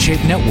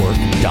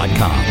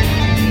 InShapeNetwork.com.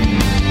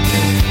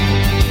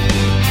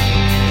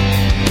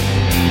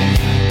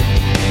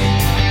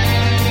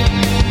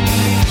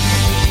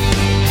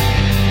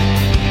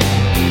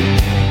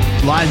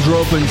 Lines are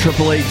open,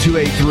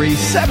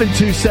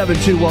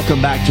 888-283-7272.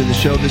 Welcome back to the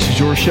show. This is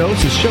your show.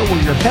 It's a show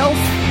where your health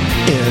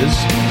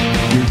is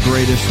your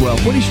greatest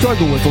wealth. What do you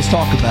struggle with? Let's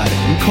talk about it.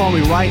 You call me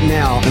right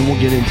now and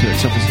we'll get into it.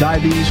 So if it's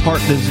diabetes,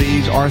 heart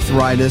disease,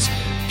 arthritis,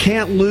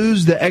 can't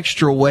lose the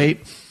extra weight,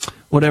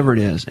 whatever it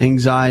is,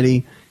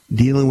 anxiety,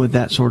 dealing with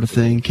that sort of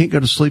thing, can't go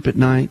to sleep at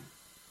night,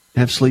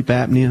 have sleep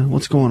apnea,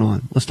 what's going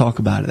on? Let's talk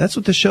about it. That's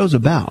what the show's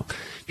about.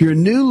 If you're a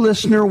new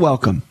listener,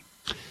 welcome.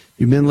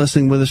 You've been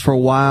listening with us for a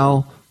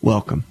while,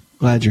 welcome.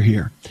 Glad you're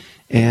here.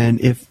 And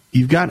if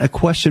you've got a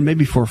question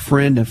maybe for a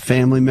friend, a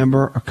family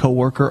member, a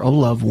coworker, a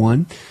loved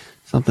one,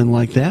 something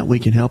like that, we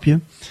can help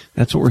you.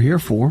 That's what we're here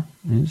for.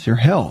 It's your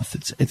health.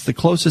 It's the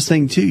closest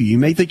thing to you. You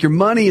may think your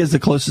money is the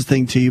closest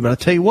thing to you, but I'll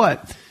tell you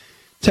what,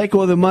 take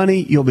away the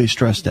money, you'll be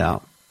stressed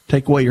out.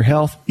 Take away your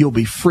health, you'll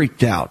be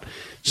freaked out.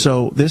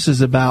 So this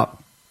is about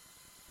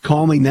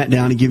calming that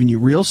down and giving you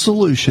real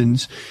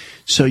solutions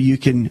so you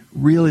can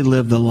really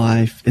live the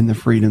life and the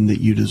freedom that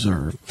you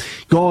deserve.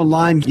 Go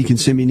online. You can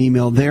send me an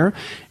email there.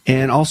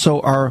 And also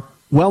our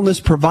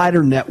Wellness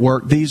Provider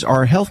Network. These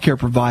are healthcare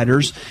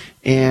providers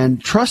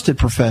and trusted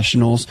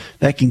professionals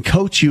that can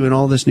coach you in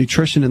all this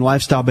nutrition and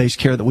lifestyle-based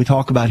care that we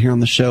talk about here on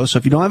the show. So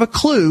if you don't have a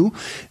clue,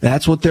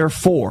 that's what they're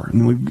for.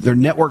 And their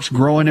network's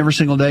growing every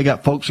single day.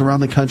 Got folks around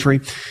the country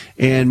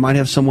and might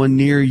have someone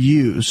near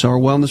you. So our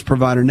Wellness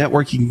Provider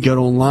Network, you can go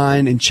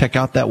online and check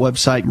out that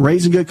website.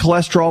 Raising good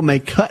cholesterol may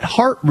cut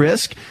heart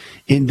risk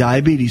in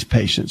diabetes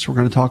patients. We're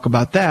going to talk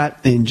about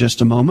that in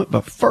just a moment.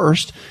 But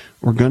first,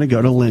 we're going to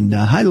go to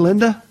Linda. Hi,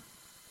 Linda.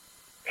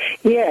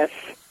 Yes.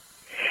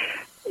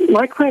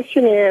 My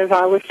question is,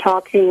 I was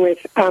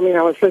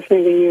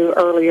listening to you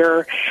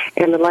earlier,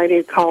 and the lady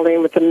who called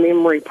in with a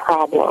memory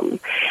problem.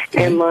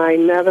 Okay. And my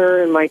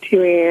mother and my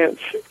 2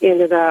 aunts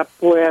ended up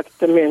with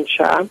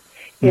dementia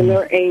in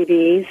their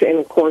 80s, and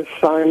of course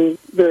I'm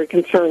very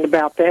concerned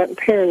about that and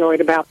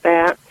paranoid about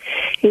that.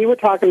 And you were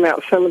talking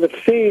about some of the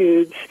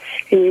foods,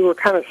 and you were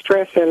kind of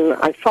stressing,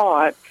 I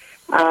thought,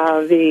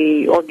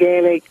 the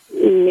organic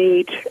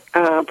meat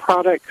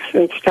products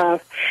and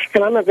stuff.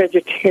 And I'm a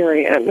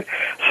vegetarian,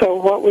 so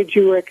what would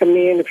you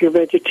recommend if you're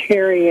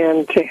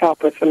vegetarian to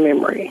help with the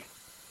memory?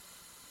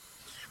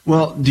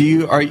 Well,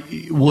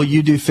 will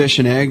you do fish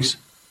and eggs?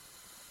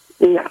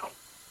 No.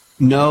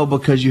 No,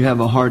 because you have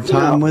a hard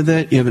time with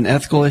it? You have an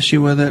ethical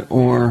issue with it,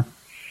 or?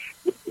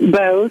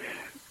 Both,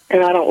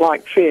 and I don't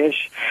like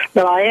fish,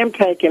 but I am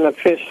taking a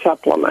fish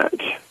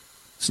supplement.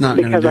 It's not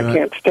going to do it. Because I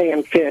can't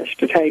stand fish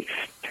to taste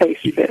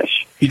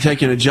fish. You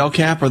taking a gel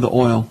cap or the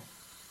oil?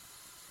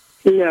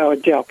 No, a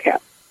gel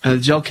cap. The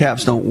gel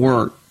caps don't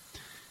work.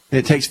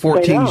 It takes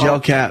 14 gel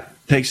caps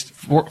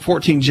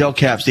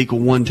to equal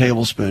 1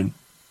 tablespoon.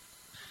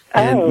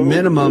 And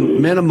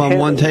minimum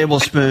 1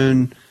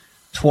 tablespoon.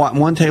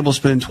 1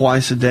 tablespoon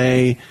twice a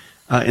day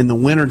in the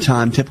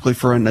wintertime, typically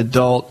for an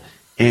adult,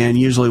 and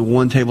usually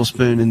 1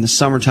 tablespoon in the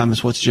summertime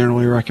is what's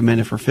generally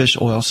recommended for fish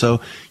oil.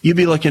 So you'd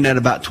be looking at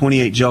about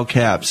 28 gel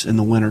caps in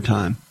the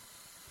wintertime.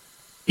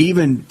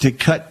 Even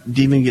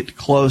get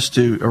close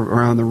to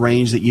around the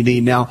range that you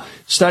need. Now,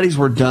 studies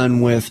were done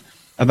with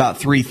about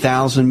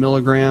 3,000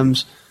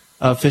 milligrams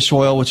of fish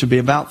oil, which would be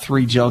about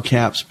 3 gel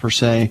caps per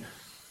se,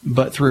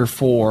 but 3 or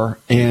 4.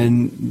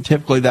 And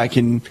typically that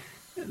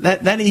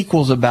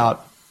equals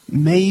about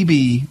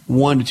maybe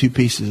 1 to 2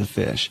 pieces of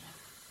fish.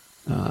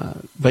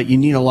 But you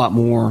need a lot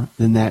more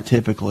than that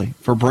typically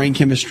for brain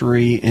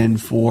chemistry and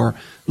for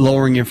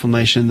lowering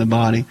inflammation in the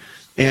body.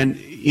 And,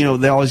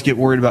 they always get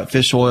worried about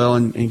fish oil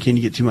and can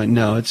you get too much?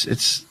 No,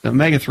 it's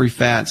omega-3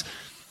 fats.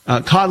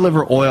 Cod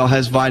liver oil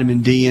has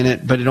vitamin D in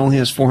it, but it only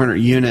has 400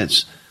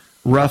 units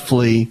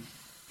roughly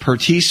per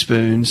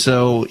teaspoon.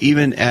 So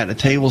even at a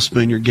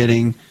tablespoon, you're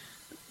getting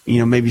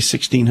maybe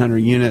 1,600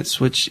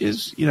 units, which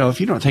is, if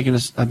you don't take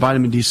a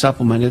vitamin D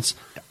supplement,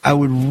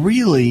 and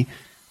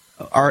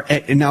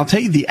I'll tell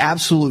you the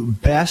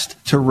absolute best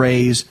to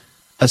raise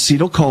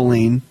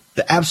acetylcholine,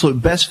 the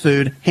absolute best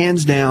food,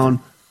 hands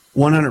down,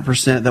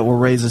 100% that will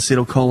raise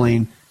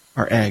acetylcholine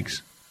are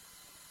eggs.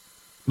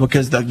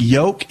 Because the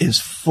yolk is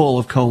full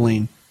of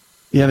choline.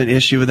 You have an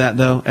issue with that,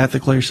 though,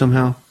 ethically or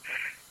somehow?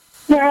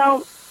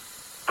 Well,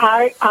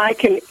 I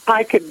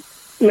could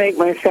make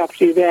myself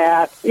do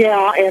that.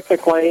 Yeah,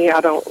 ethically, I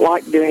don't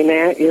like doing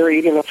that. You're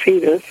eating a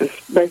fetus is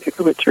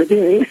basically what you're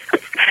doing,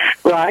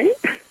 right?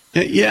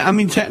 Yeah,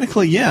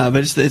 technically, yeah,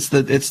 but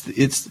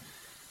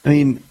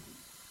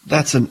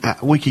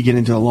we could get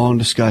into a long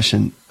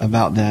discussion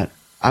about that.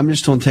 I'm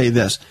just going to tell you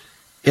this.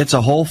 It's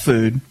a whole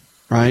food,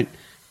 right?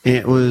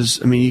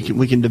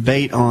 We can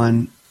debate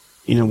on,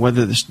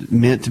 whether it's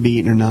meant to be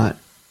eaten or not.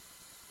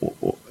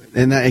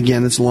 And that,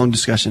 again, that's a long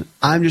discussion.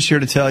 I'm just here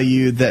to tell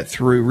you that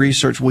through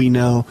research, we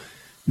know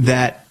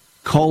that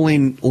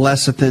choline,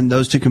 lecithin,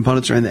 those 2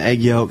 components are in the egg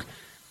yolk.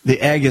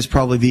 The egg is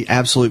probably the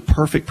absolute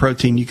perfect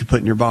protein you could put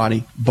in your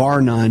body,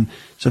 bar none.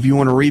 So if you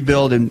want to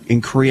rebuild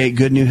and create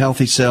good, new,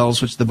 healthy cells,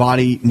 which the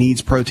body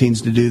needs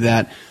proteins to do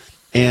that,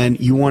 and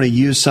you want to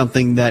use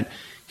something that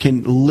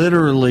can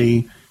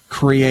literally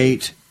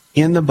create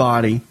in the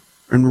body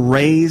and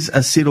raise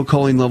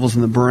acetylcholine levels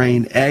in the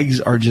brain, eggs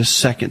are just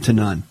second to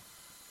none.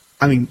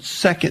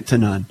 Second to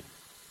none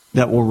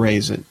that will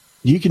raise it.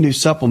 You can do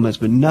supplements,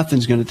 but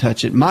nothing's going to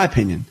touch it, in my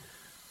opinion,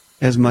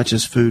 as much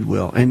as food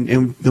will.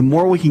 And the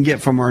more we can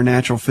get from our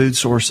natural food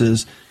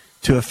sources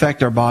to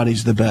affect our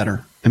bodies, the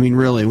better.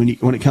 Really,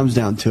 when it comes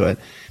down to it.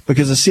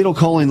 Because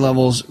acetylcholine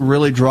levels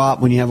really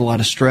drop when you have a lot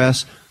of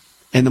stress.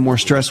 And the more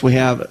stress we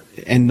have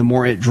and the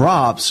more it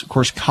drops, of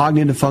course,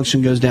 cognitive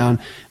function goes down,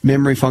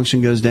 memory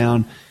function goes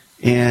down,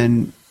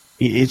 and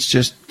it's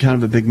just kind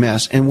of a big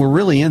mess. And we're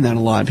really in that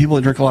a lot. People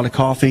that drink a lot of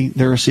coffee,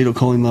 their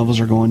acetylcholine levels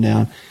are going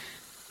down.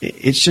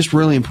 It's just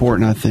really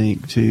important, I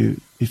think,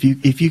 if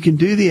you can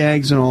do the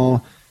eggs and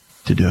all,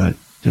 to do it,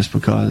 just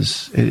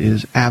because it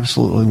is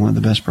absolutely one of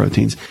the best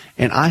proteins.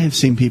 And I have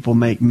seen people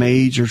make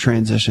major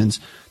transitions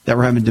that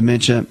were having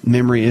dementia,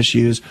 memory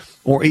issues,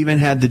 or even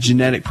had the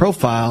genetic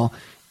profile,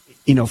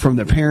 from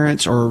their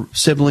parents or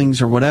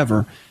siblings or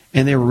whatever,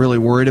 and they were really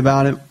worried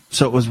about it.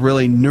 So it was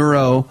really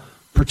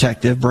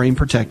neuroprotective, brain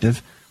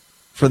protective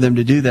for them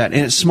to do that.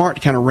 And it's smart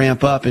to kind of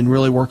ramp up and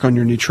really work on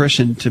your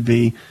nutrition to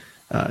be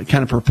kind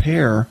of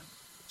prepare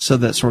so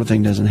that sort of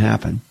thing doesn't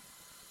happen.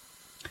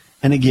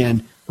 And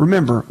again,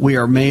 remember, we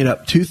are made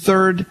up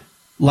 2/3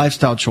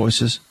 lifestyle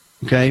choices,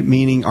 okay,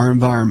 meaning our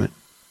environment,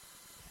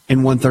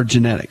 and 1/3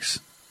 genetics.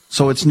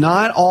 So it's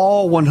not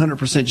all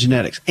 100%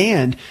 genetics.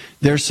 And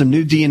there's some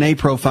new DNA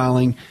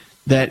profiling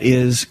that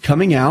is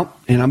coming out,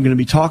 and I'm going to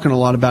be talking a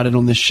lot about it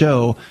on this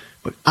show,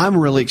 but I'm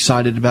really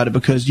excited about it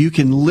because you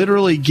can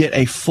literally get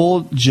a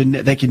full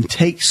they can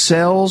take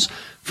cells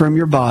from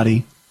your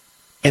body,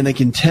 and they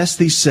can test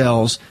these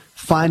cells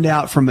find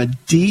out from a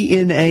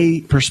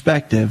DNA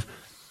perspective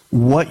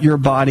what your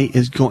body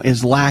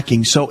is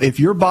lacking. So if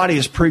your body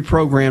is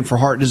pre-programmed for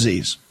heart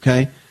disease,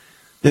 okay,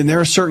 then there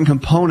are certain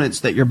components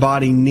that your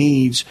body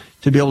needs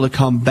to be able to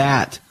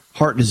combat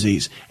heart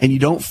disease. And you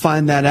don't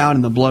find that out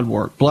in the blood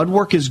work. Blood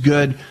work is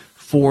good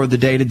for the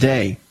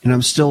day-to-day, and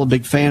I'm still a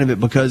big fan of it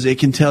because it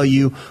can tell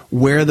you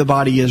where the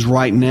body is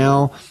right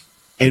now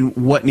and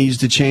what needs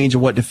to change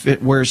and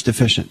where it's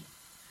deficient.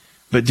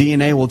 But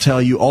DNA will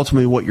tell you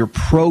ultimately what your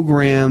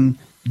programmed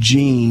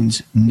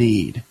genes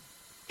need.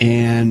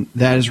 And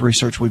that is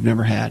research we've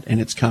never had, and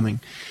it's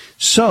coming.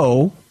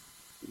 So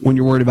when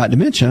you're worried about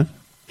dementia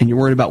and you're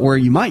worried about where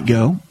you might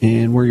go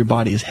and where your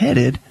body is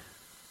headed,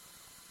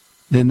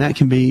 then that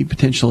can be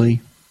potentially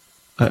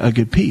a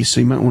good piece. So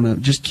you might want to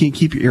just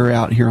keep your ear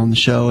out here on the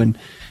show. And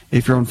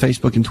if you're on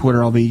Facebook and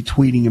Twitter, I'll be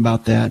tweeting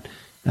about that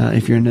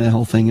if you're into the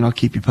whole thing, and I'll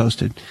keep you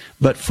posted.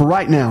 But for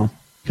right now,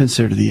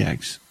 consider the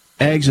eggs.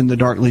 Eggs and the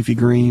dark leafy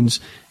greens.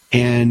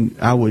 And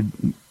I would,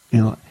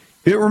 if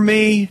it were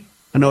me,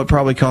 I know it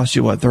probably cost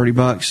you,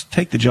 $30?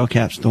 Take the gel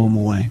caps, throw them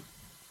away.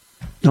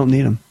 Don't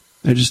need them.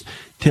 They're just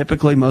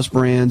typically most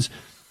brands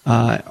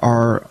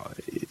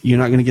you're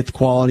not going to get the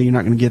quality, you're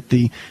not going to get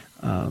the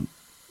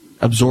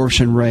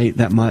absorption rate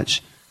that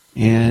much.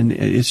 And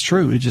it's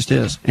true, it just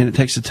is. And it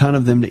takes a ton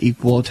of them to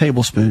equal a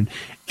tablespoon.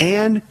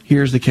 And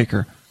here's the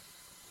kicker.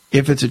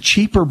 If it's a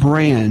cheaper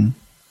brand,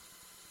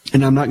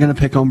 and I'm not going to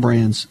pick on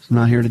brands, I'm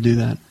not here to do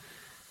that,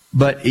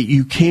 but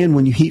you can,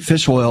 when you heat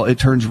fish oil, it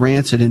turns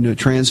rancid into a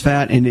trans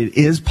fat, and it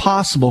is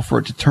possible for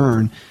it to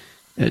turn,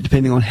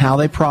 depending on how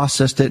they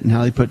processed it and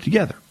how they put it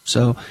together.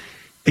 So,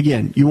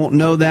 again, you won't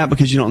know that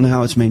because you don't know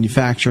how it's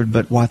manufactured,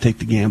 but why take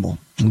the gamble?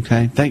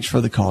 Okay? Thanks for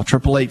the call.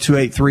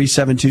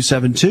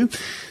 888-283-7272.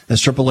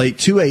 That's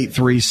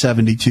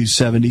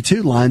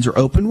 888-283-7272. Lines are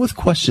open with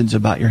questions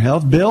about your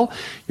health. Bill,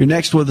 you're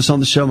next with us on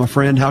the show, my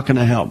friend. How can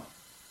I help?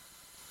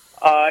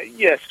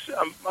 Yes.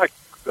 I'm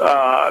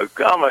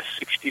a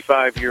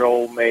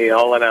 65-year-old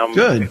male, and I'm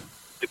good. In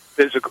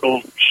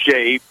physical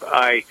shape.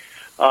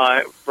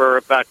 For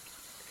about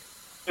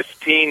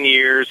 15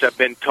 years, I've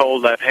been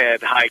told I've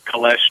had high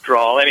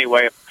cholesterol.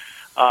 Anyway,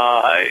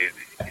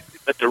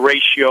 but the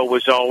ratio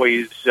was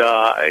always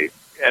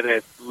at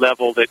a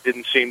level that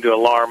didn't seem to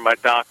alarm my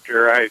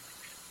doctor.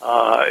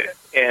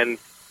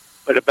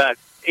 But about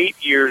 8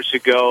 years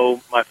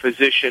ago, my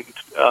physician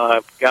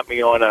got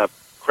me on a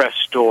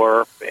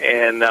Crestor,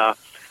 and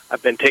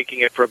I've been taking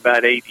it for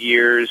about 8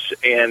 years,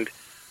 and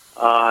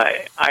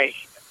I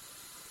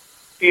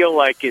feel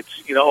like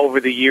it's, over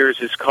the years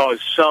has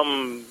caused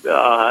some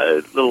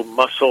little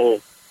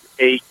muscle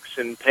aches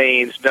and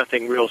pains,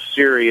 nothing real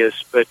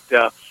serious. But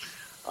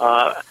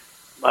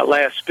my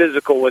last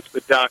physical with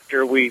the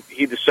doctor,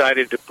 he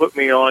decided to put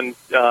me on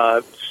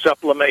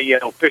supplement,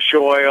 fish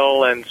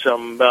oil and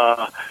some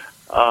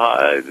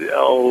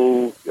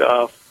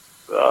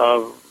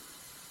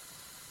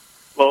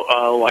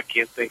I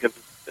can't think of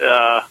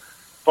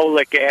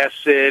folic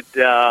acid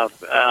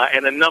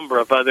and a number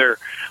of other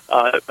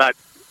about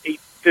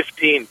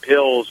 15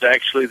 pills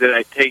actually that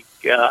I take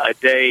a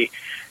day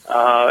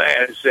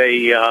as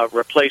a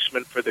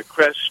replacement for the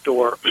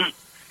Crestor.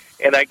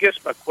 And I guess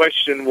my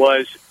question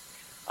was,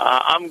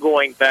 I'm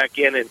going back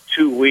in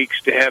 2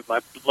 weeks to have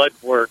my blood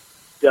work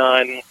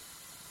done,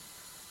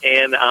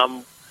 and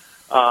I'm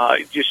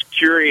just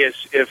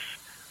curious if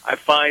I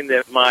find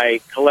that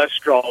my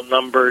cholesterol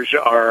numbers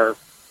are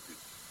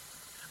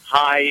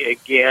high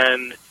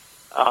again.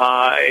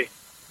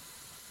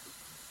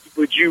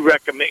 Would you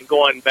recommend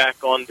going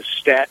back on the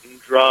statin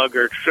drug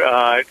or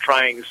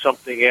trying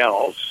something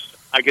else?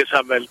 I guess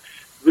I've been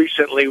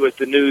recently with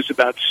the news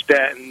about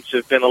statins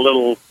have been a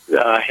little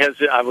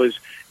hesitant. I was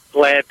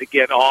glad to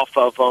get off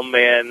of them,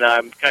 and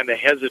I'm kind of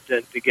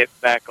hesitant to get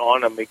back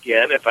on them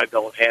again if I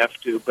don't have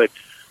to. But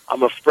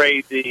I'm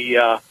afraid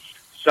the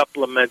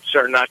supplements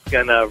are not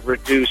going to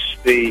reduce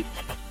the,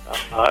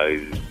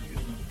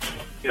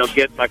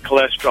 get my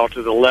cholesterol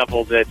to the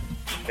level that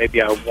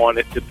maybe I want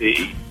it to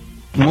be.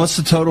 And what's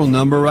the total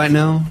number right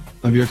now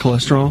of your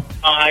cholesterol?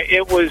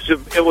 It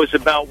was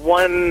about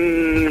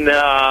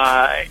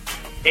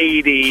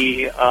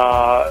 180.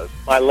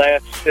 My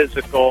last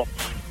physical,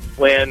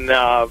 when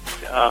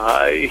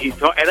he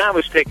told, and I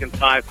was taking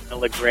 5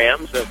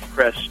 milligrams of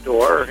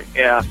Crestor,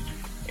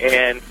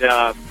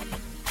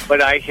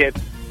 but I had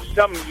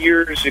some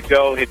years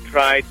ago had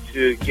tried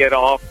to get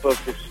off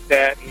of the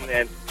statin,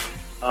 and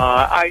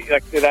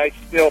I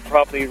still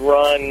probably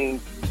run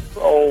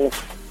 4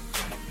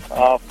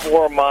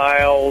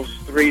 miles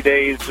 3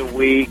 days a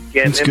week.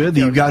 And it's good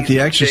that you got the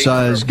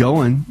exercise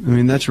going. I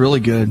mean, that's really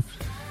good.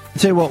 I'll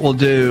tell you what we'll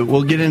do.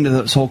 We'll get into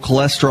this whole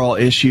cholesterol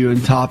issue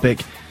and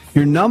topic.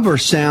 Your number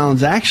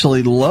sounds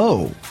actually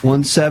low,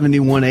 170,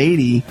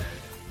 180,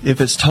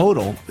 if it's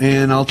total.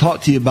 And I'll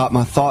talk to you about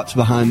my thoughts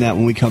behind that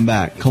when we come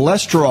back.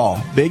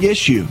 Cholesterol, big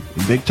issue,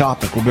 big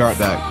topic. We'll be right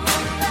back.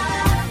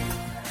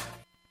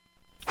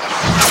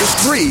 Just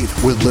breathe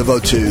with Live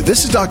O2.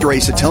 This is Dr.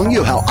 Asa telling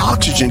you how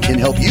oxygen can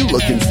help you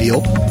look and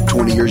feel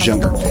 20 years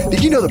younger.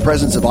 Did you know the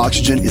presence of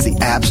oxygen is the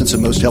absence of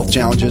most health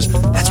challenges?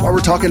 That's why we're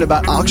talking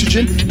about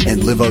oxygen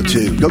and Live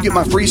O2. Go get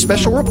my free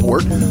special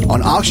report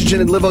on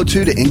oxygen and Live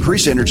O2 to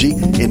increase energy,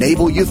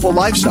 enable youthful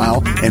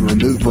lifestyle, and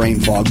remove brain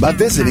fog by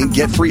visiting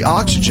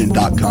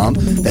getfreeoxygen.com.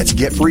 That's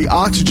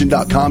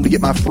getfreeoxygen.com to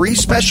get my free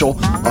special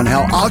on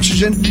how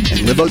oxygen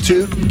and Live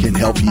O2 can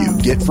help you.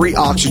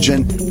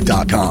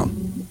 Getfreeoxygen.com.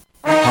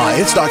 Hi,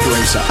 it's Dr.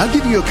 Asa. I'm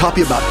giving you a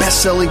copy of my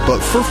best-selling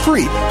book for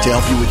free to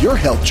help you with your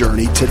health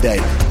journey today.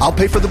 I'll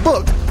pay for the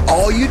book.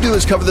 All you do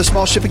is cover the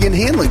small shipping and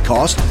handling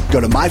costs.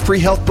 Go to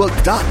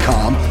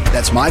myfreehealthbook.com.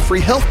 That's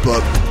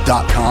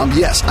myfreehealthbook.com.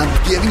 Yes,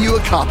 I'm giving you a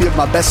copy of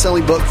my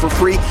best-selling book for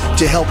free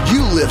to help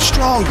you live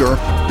stronger,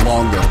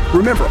 longer.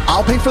 Remember,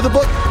 I'll pay for the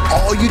book.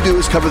 All you do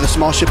is cover the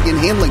small shipping and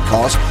handling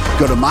costs.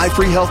 Go to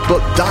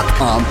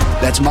myfreehealthbook.com.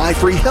 That's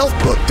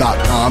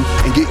myfreehealthbook.com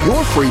and get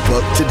your free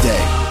book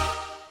today.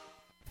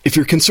 If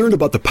you're concerned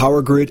about the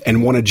power grid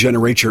and want to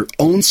generate your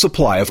own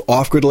supply of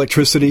off-grid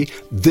electricity,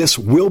 this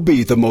will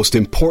be the most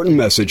important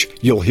message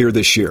you'll hear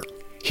this year.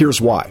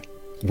 Here's why.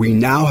 We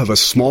now have a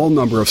small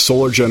number of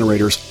solar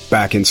generators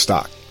back in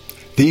stock.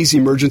 These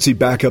emergency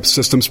backup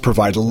systems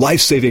provide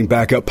life-saving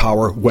backup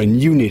power when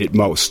you need it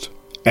most.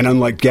 And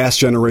unlike gas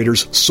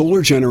generators,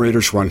 solar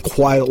generators run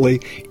quietly,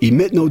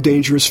 emit no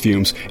dangerous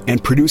fumes,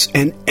 and produce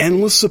an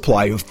endless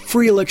supply of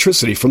free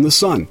electricity from the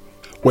sun.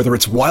 Whether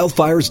it's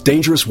wildfires,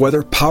 dangerous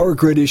weather, power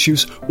grid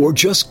issues, or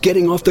just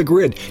getting off the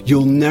grid,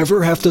 you'll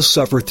never have to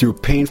suffer through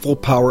painful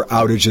power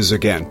outages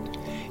again.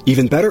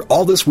 Even better,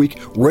 all this week,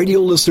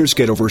 radio listeners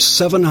get over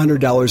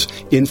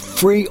 $700 in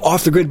free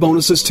off-the-grid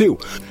bonuses too.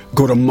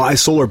 Go to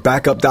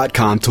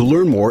mysolarbackup.com to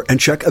learn more and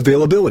check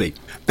availability.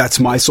 That's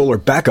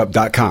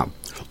mysolarbackup.com.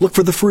 Look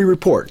for the free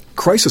report,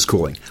 Crisis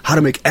Cooling, how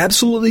to make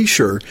absolutely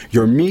sure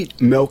your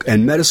meat, milk,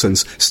 and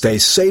medicines stay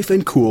safe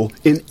and cool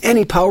in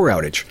any power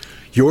outage.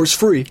 Yours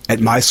free at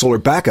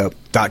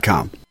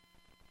mysolarbackup.com.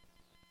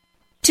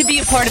 To be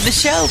a part of the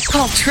show,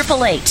 call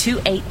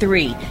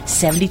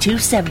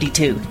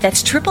 888-283-7272.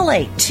 That's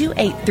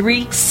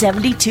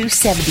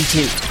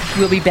 888-283-7272.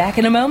 We'll be back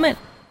in a moment.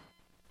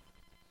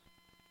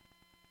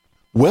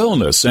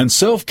 Wellness and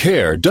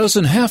self-care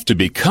doesn't have to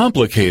be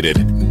complicated.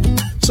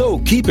 So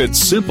keep it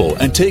simple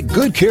and take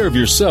good care of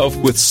yourself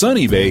with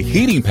Sunny Bay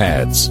heating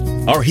pads.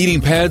 Our heating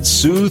pads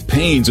soothe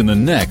pains in the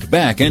neck,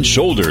 back, and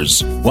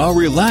shoulders while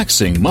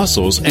relaxing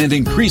muscles and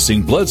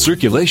increasing blood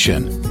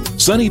circulation.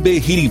 Sunny Bay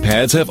heating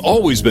pads have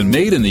always been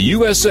made in the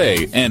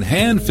USA and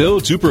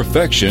hand-filled to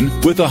perfection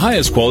with the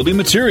highest quality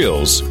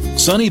materials.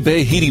 Sunny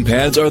Bay heating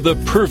pads are the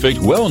perfect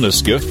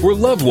wellness gift for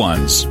loved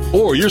ones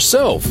or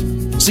yourself.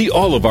 See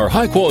all of our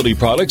high-quality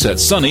products at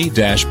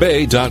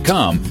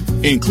sunny-bay.com,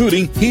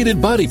 including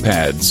heated body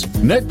pads,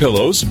 neck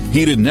pillows,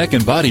 heated neck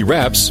and body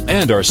wraps,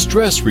 and our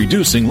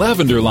stress-reducing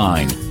lavender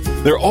line.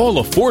 They're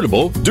all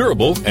affordable,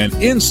 durable, and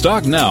in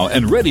stock now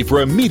and ready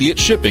for immediate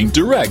shipping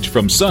direct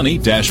from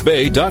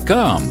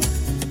sunny-bay.com.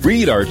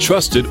 Read our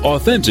trusted,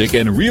 authentic,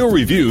 and real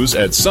reviews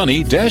at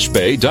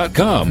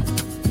sunny-bay.com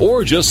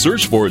or just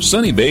search for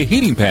Sunny Bay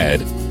Heating Pad.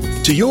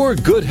 To your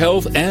good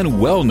health and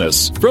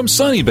wellness from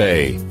Sunny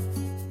Bay.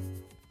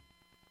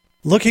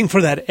 Looking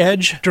for that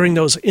edge during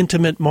those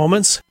intimate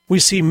moments? We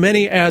see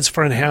many ads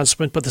for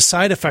enhancement, but the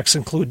side effects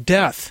include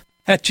death.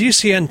 At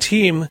GCN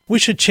Team, we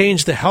should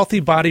change the Healthy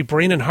Body,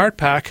 Brain, and Heart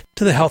Pack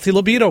to the Healthy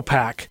Libido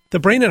Pack. The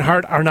brain and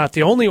heart are not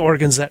the only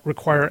organs that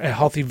require a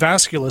healthy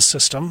vascular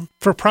system.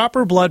 For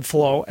proper blood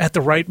flow at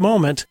the right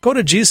moment, go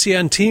to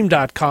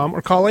GCNteam.com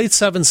or call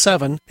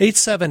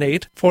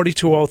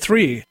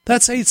 877-878-4203.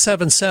 That's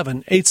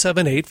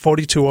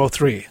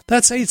 877-878-4203.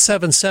 That's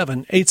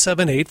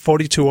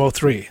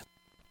 877-878-4203.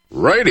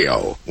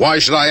 Radio? Why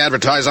should I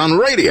advertise on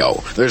radio?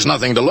 There's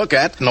nothing to look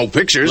at, no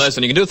pictures.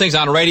 Listen, you can do things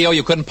on radio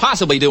you couldn't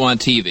possibly do on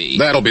TV.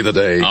 That'll be the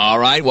day. All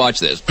right, watch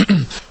this.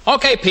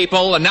 Okay,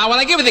 people, and now when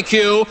I give you the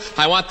cue,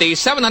 I want the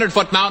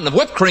 700-foot mountain of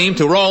whipped cream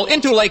to roll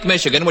into Lake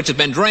Michigan, which has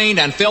been drained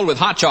and filled with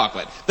hot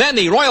chocolate. Then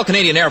the Royal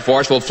Canadian Air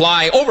Force will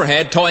fly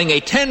overhead towing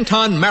a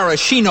 10-ton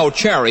maraschino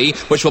cherry,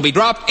 which will be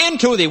dropped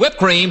into the whipped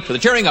cream to the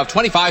cheering of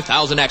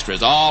 25,000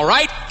 extras. All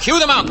right, cue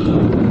the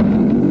mountain.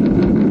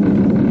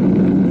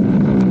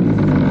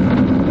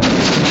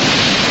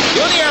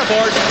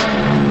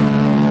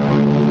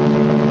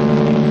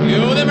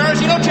 You the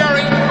maraschino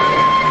cherry.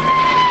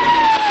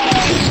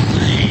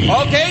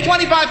 Okay,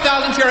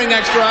 25,000 cheering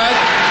extras.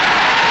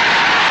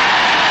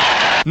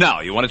 Now,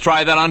 you want to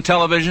try that on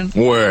television?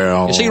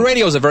 Well... You see,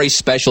 radio is a very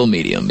special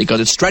medium because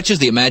it stretches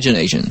the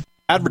imagination.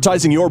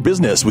 Advertising your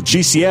business with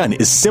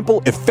GCN is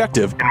simple,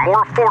 effective, and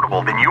more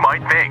affordable than you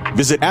might think.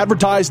 Visit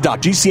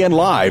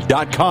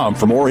advertise.gcnlive.com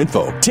for more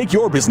info. Take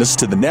your business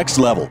to the next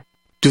level.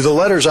 Do the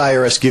letters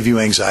IRS give you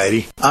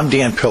anxiety? I'm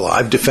Dan Pilla.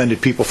 I've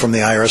defended people from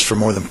the IRS for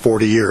more than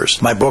 40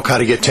 years. My book, How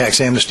to Get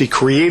Tax Amnesty,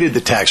 created the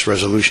tax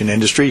resolution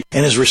industry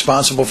and is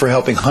responsible for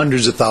helping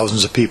hundreds of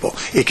thousands of people.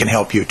 It can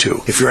help you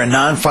too. If you're a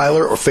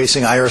non-filer or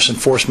facing IRS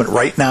enforcement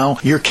right now,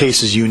 your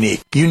case is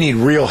unique. You need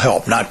real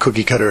help, not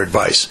cookie-cutter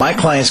advice. My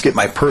clients get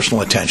my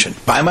personal attention.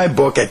 Buy my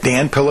book at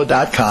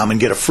danpilla.com and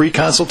get a free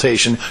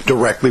consultation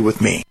directly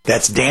with me.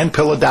 That's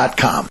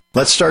danpilla.com.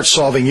 Let's start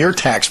solving your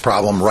tax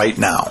problem right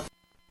now.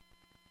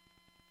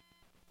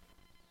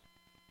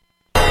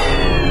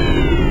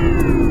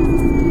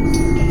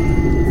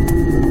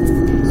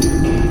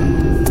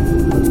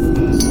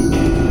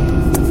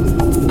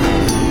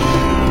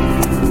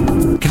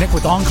 Connect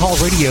with On Call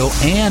Radio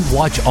and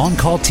watch On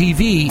Call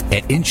TV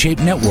at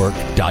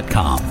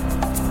InShapeNetwork.com.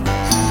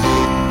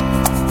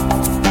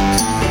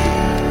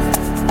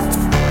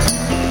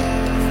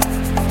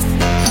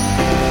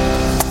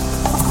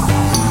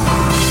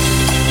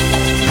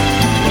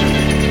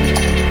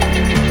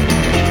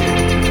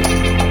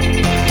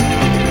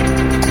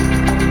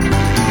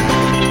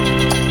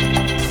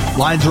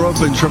 Lines are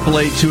open,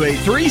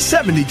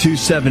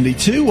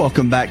 888-283-7272.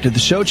 Welcome back to the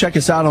show. Check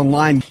us out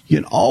online. You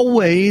can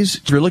always,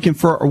 if you're looking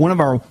for one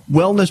of our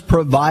wellness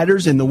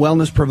providers in the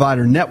Wellness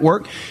Provider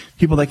Network,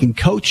 people that can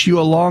coach you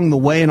along the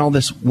way in all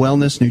this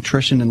wellness,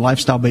 nutrition, and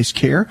lifestyle-based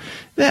care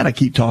that I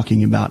keep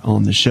talking about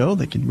on the show.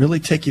 They can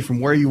really take you from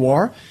where you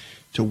are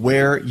to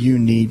where you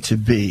need to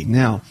be.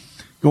 Now,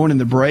 going in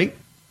the break,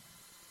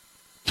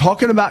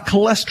 talking about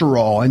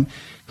cholesterol, and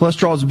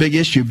cholesterol is a big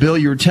issue. Bill,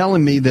 you were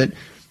telling me that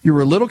you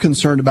were a little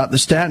concerned about the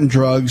statin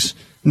drugs,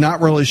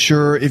 not really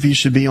sure if you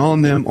should be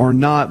on them or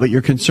not, but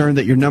you're concerned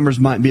that your numbers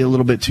might be a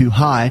little bit too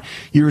high.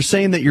 You were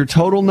saying that your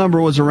total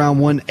number was around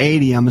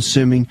 180, I'm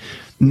assuming,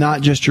 not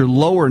just your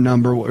lower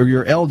number or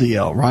your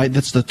LDL, right?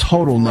 That's the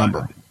total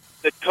number.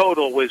 The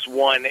total was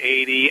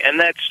 180, and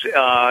that's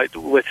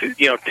with,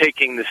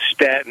 taking the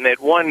statin.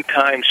 At one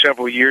time,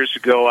 several years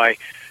ago, I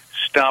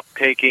stopped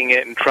taking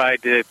it and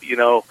tried to,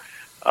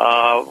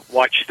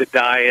 watch the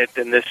diet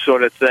and this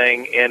sort of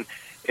thing, and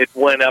it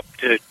went up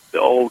to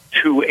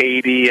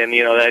 280, and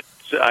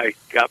I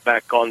got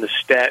back on the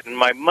statin.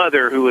 My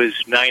mother, who is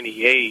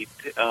 98,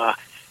 has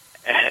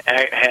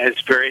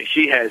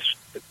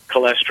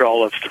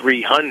cholesterol of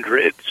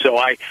 300. So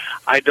I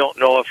don't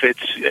know if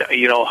it's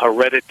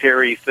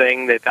hereditary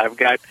thing that I've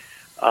got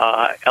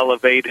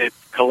elevated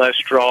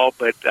cholesterol,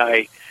 but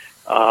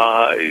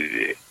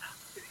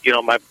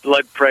my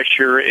blood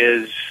pressure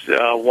is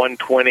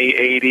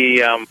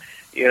 120/80.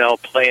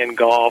 Playing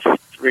golf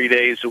 3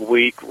 days a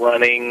week,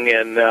 running,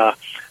 and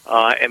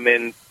am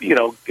in,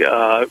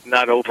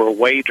 not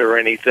overweight or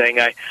anything.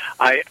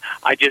 I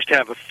just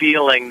have a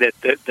feeling that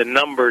the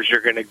numbers are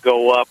going to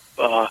go up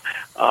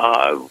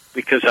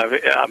because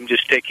I'm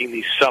just taking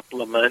these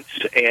supplements,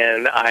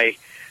 and I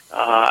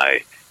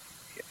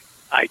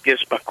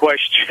guess my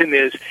question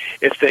is,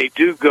 if they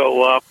do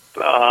go up,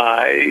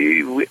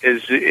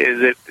 is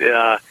it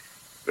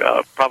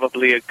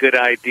probably a good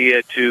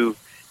idea to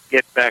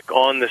get back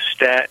on the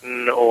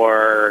statin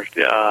or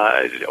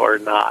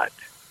not?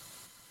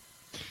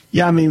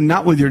 Yeah, I mean,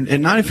 not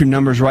if your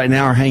numbers right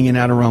now are hanging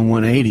out around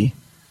 180.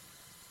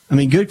 I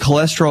mean, good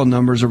cholesterol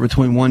numbers are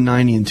between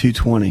 190 and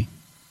 220.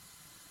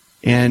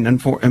 And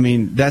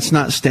that's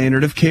not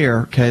standard of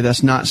care. Okay,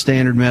 that's not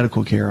standard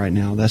medical care right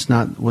now. That's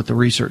not what the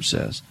research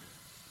says.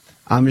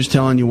 I'm just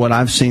telling you what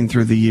I've seen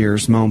through the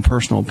years, my own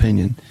personal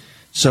opinion.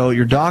 So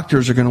your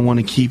doctors are going to want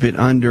to keep it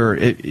under,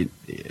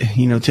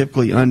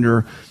 typically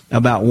under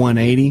about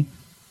 180.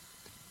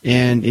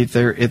 And if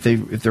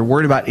they're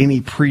worried about any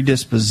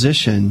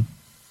predisposition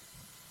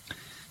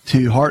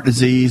to heart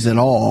disease at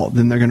all,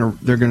 then they're going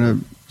to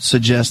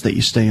suggest that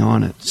you stay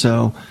on it.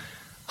 So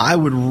I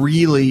would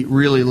really,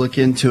 really look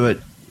into it.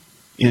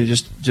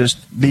 Just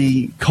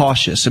be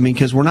cautious. I mean,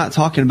 because we're not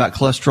talking about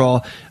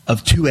cholesterol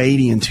of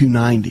 280 and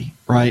 290,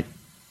 right?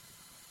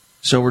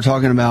 So we're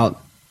talking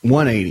about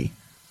 180.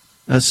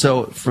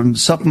 So from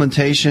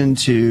supplementation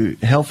to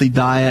healthy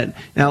diet.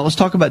 Now, let's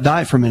talk about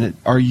diet for a minute.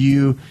 Are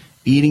you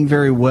eating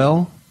very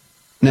well?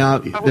 Now,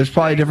 there's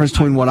probably a difference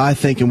between what I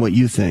think and what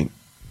you think.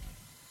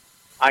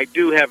 I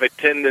do have a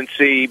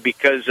tendency,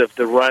 because of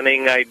the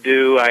running I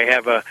do, I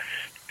have a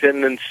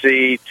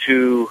tendency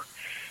to,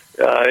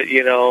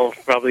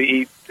 probably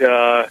eat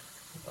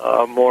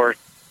more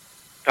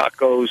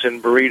tacos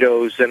and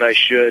burritos than I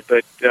should.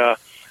 But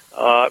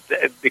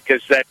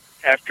because that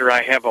after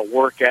I have a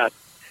workout,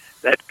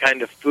 that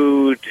kind of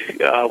food,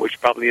 which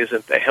probably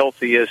isn't the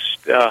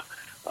healthiest,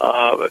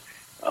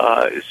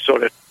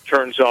 sort of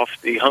turns off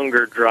the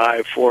hunger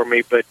drive for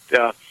me. But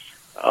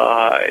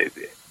I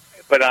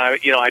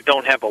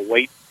don't have a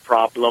weight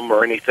problem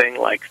or anything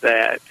like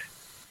that.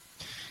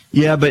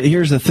 Yeah, but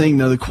here's the thing,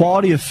 though. The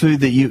quality of food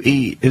that you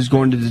eat is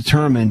going to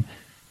determine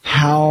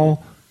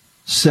how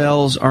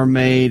cells are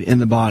made in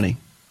the body.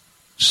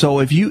 So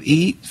if you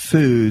eat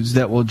foods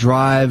that will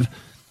drive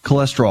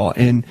cholesterol,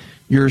 and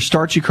your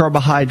starchy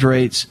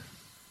carbohydrates,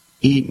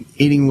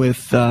 eating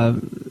with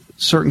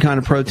certain kind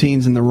of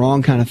proteins and the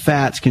wrong kind of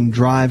fats can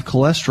drive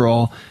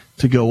cholesterol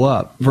to go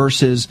up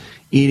versus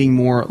eating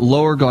more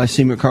lower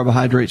glycemic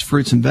carbohydrates,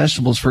 fruits and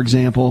vegetables, for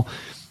example,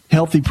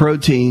 healthy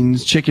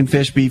proteins, chicken,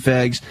 fish, beef,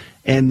 eggs,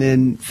 and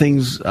then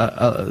things,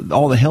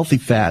 all the healthy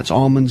fats,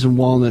 almonds and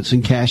walnuts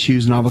and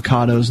cashews and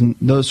avocados and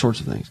those sorts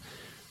of things.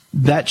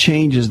 That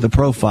changes the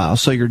profile.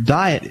 So your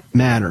diet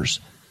matters.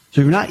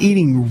 So if you're not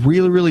eating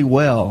really, really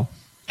well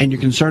and you're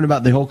concerned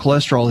about the whole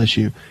cholesterol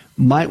issue,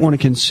 might want to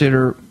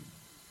consider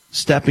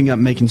stepping up,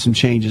 making some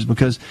changes,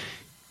 because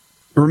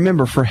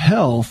remember, for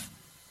health,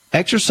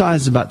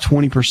 exercise is about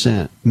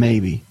 20%,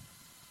 maybe.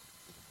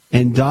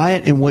 And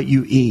diet and what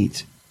you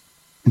eat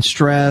and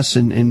stress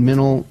and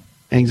mental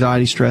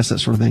anxiety, stress, that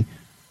sort of thing,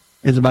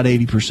 is about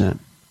 80%.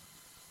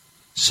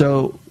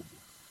 So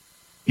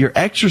your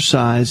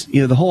exercise,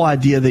 the whole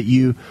idea that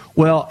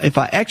if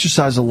I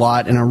exercise a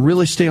lot and I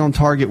really stay on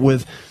target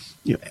with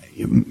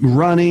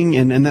running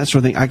and that sort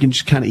of thing, I can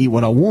just kind of eat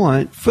what I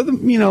want for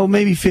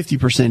maybe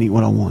 50% eat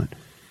what I want.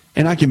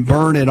 And I can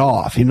burn it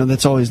off.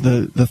 That's always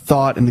the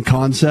thought and the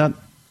concept.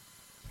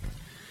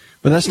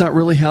 But that's not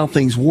really how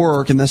things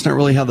work, and that's not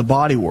really how the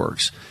body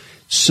works.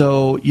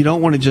 So you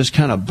don't want to just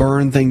kind of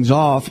burn things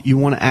off. You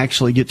want to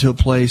actually get to a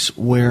place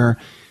where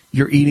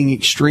you're eating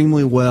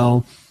extremely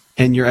well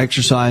and you're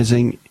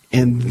exercising,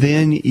 and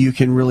then you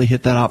can really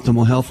hit that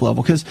optimal health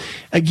level. Because,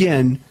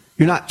 again,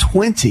 you're not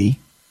 20,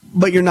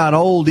 but you're not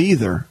old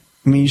either.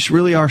 I mean, you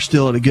really are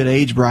still at a good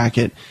age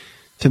bracket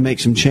to make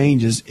some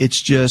changes.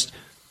 It's just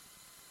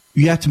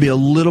you have to be a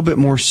little bit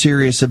more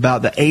serious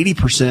about the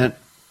 80%,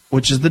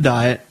 which is the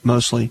diet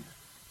mostly,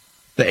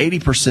 the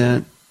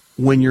 80%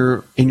 when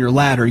you're in your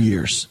latter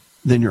years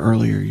than your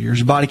earlier years.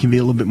 Your body can be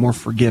a little bit more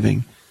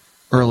forgiving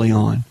early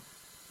on.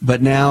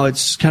 But now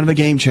it's kind of a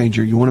game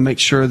changer. You want to make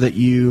sure that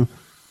you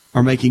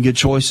are making good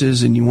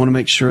choices, and you want to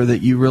make sure that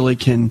you really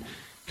can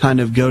kind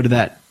of go to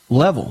that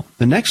level,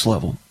 the next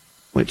level,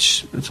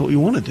 which that's what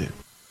you want to do.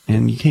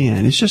 And you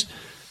can. It's just,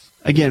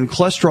 again,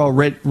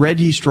 cholesterol, red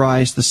yeast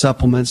rice, the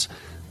supplements,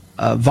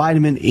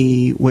 vitamin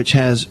E, which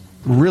has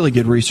really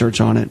good research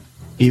on it,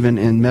 even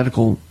in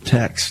medical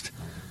text.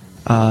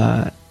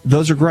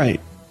 Those are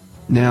great.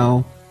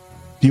 Now,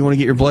 do you want to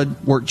get your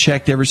blood work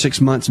checked every 6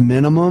 months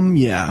minimum?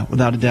 Yeah,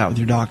 without a doubt, with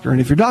your doctor.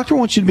 And if your doctor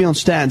wants you to be on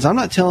statins, I'm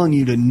not telling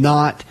you to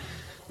not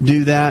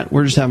do that.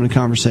 We're just having a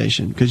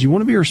conversation, because you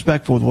want to be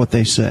respectful with what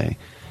they say.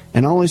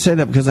 And I only say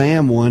that because I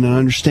am one, and I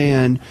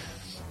understand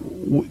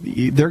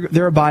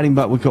they're abiding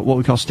by what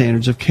we call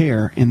standards of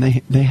care, and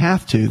they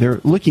have to. They're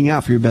looking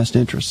out for your best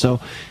interest. So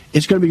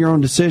it's going to be your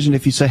own decision.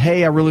 If you say,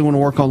 hey, I really want to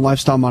work on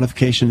lifestyle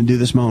modification and do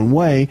this my own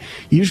way,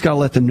 you just got to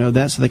let them know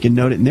that so they can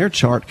note it in their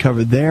chart,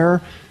 cover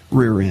their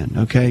rear end.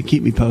 Okay,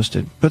 keep me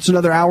posted. But it's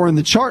another hour in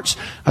the charts.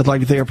 I'd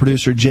like to thank our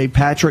producer, Jay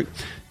Patrick,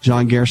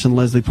 John Garrison,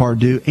 Leslie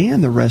Pardue,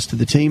 and the rest of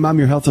the team. I'm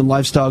your health and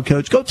lifestyle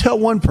coach. Go tell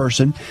one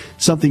person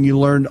something you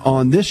learned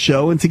on this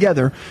show, and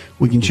together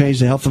we can change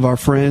the health of our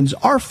friends,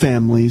 our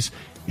families,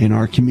 and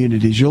our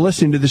communities. You're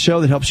listening to the show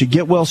that helps you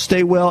get well,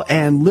 stay well,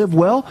 and live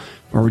well,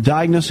 where we're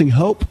diagnosing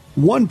hope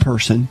one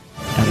person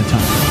at a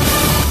time.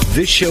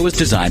 This show is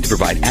designed to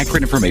provide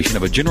accurate information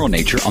of a general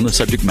nature on the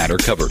subject matter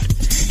covered,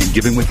 and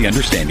given with the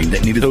understanding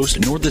that neither the host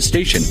nor the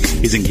station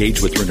is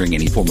engaged with rendering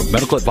any form of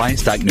medical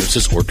advice,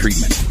 diagnosis, or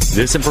treatment.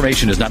 This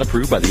information is not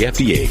approved by the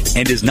FDA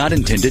and is not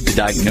intended to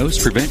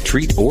diagnose, prevent,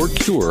 treat, or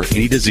cure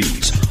any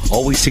disease.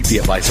 Always seek the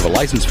advice of a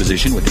licensed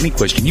physician with any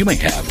question you may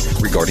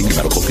have regarding your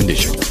medical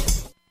condition.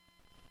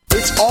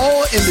 It's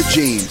all in the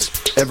genes.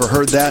 Ever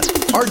heard that?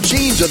 Our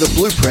genes are the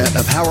blueprint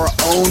of how our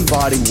own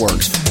body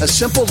works. A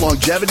simple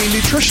longevity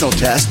nutritional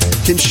test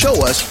can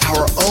show us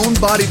our own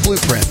body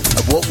blueprint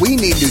of what we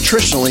need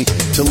nutritionally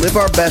to live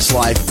our best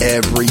life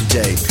every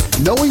day.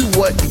 Knowing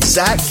what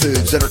exact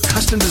foods that are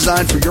custom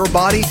designed for your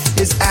body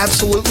is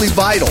absolutely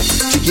vital.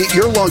 To get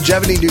your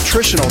longevity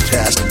nutritional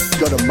test,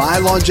 go to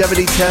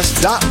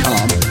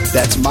mylongevitytest.com.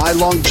 That's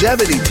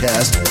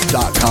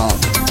mylongevitytest.com.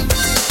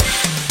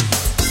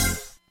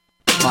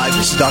 Hi,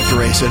 this is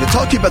Dr. Asa to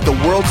talk to you about the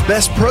world's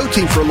best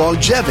protein for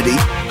longevity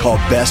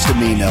called Best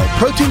Amino.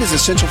 Protein is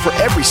essential for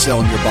every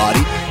cell in your body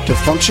to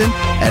function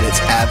at its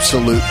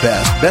absolute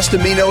best. Best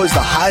Amino is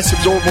the highest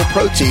absorbable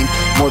protein,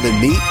 more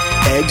than meat,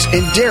 eggs,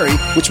 and dairy,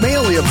 which may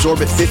only absorb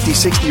at 50,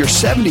 60, or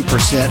 70%.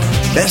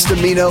 Best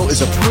Amino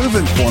is a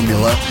proven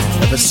formula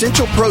of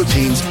essential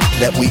proteins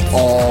that we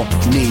all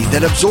need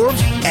that absorbs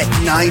at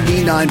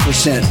 99%.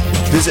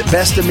 Visit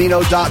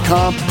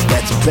bestamino.com.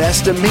 That's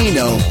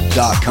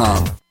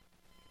bestamino.com.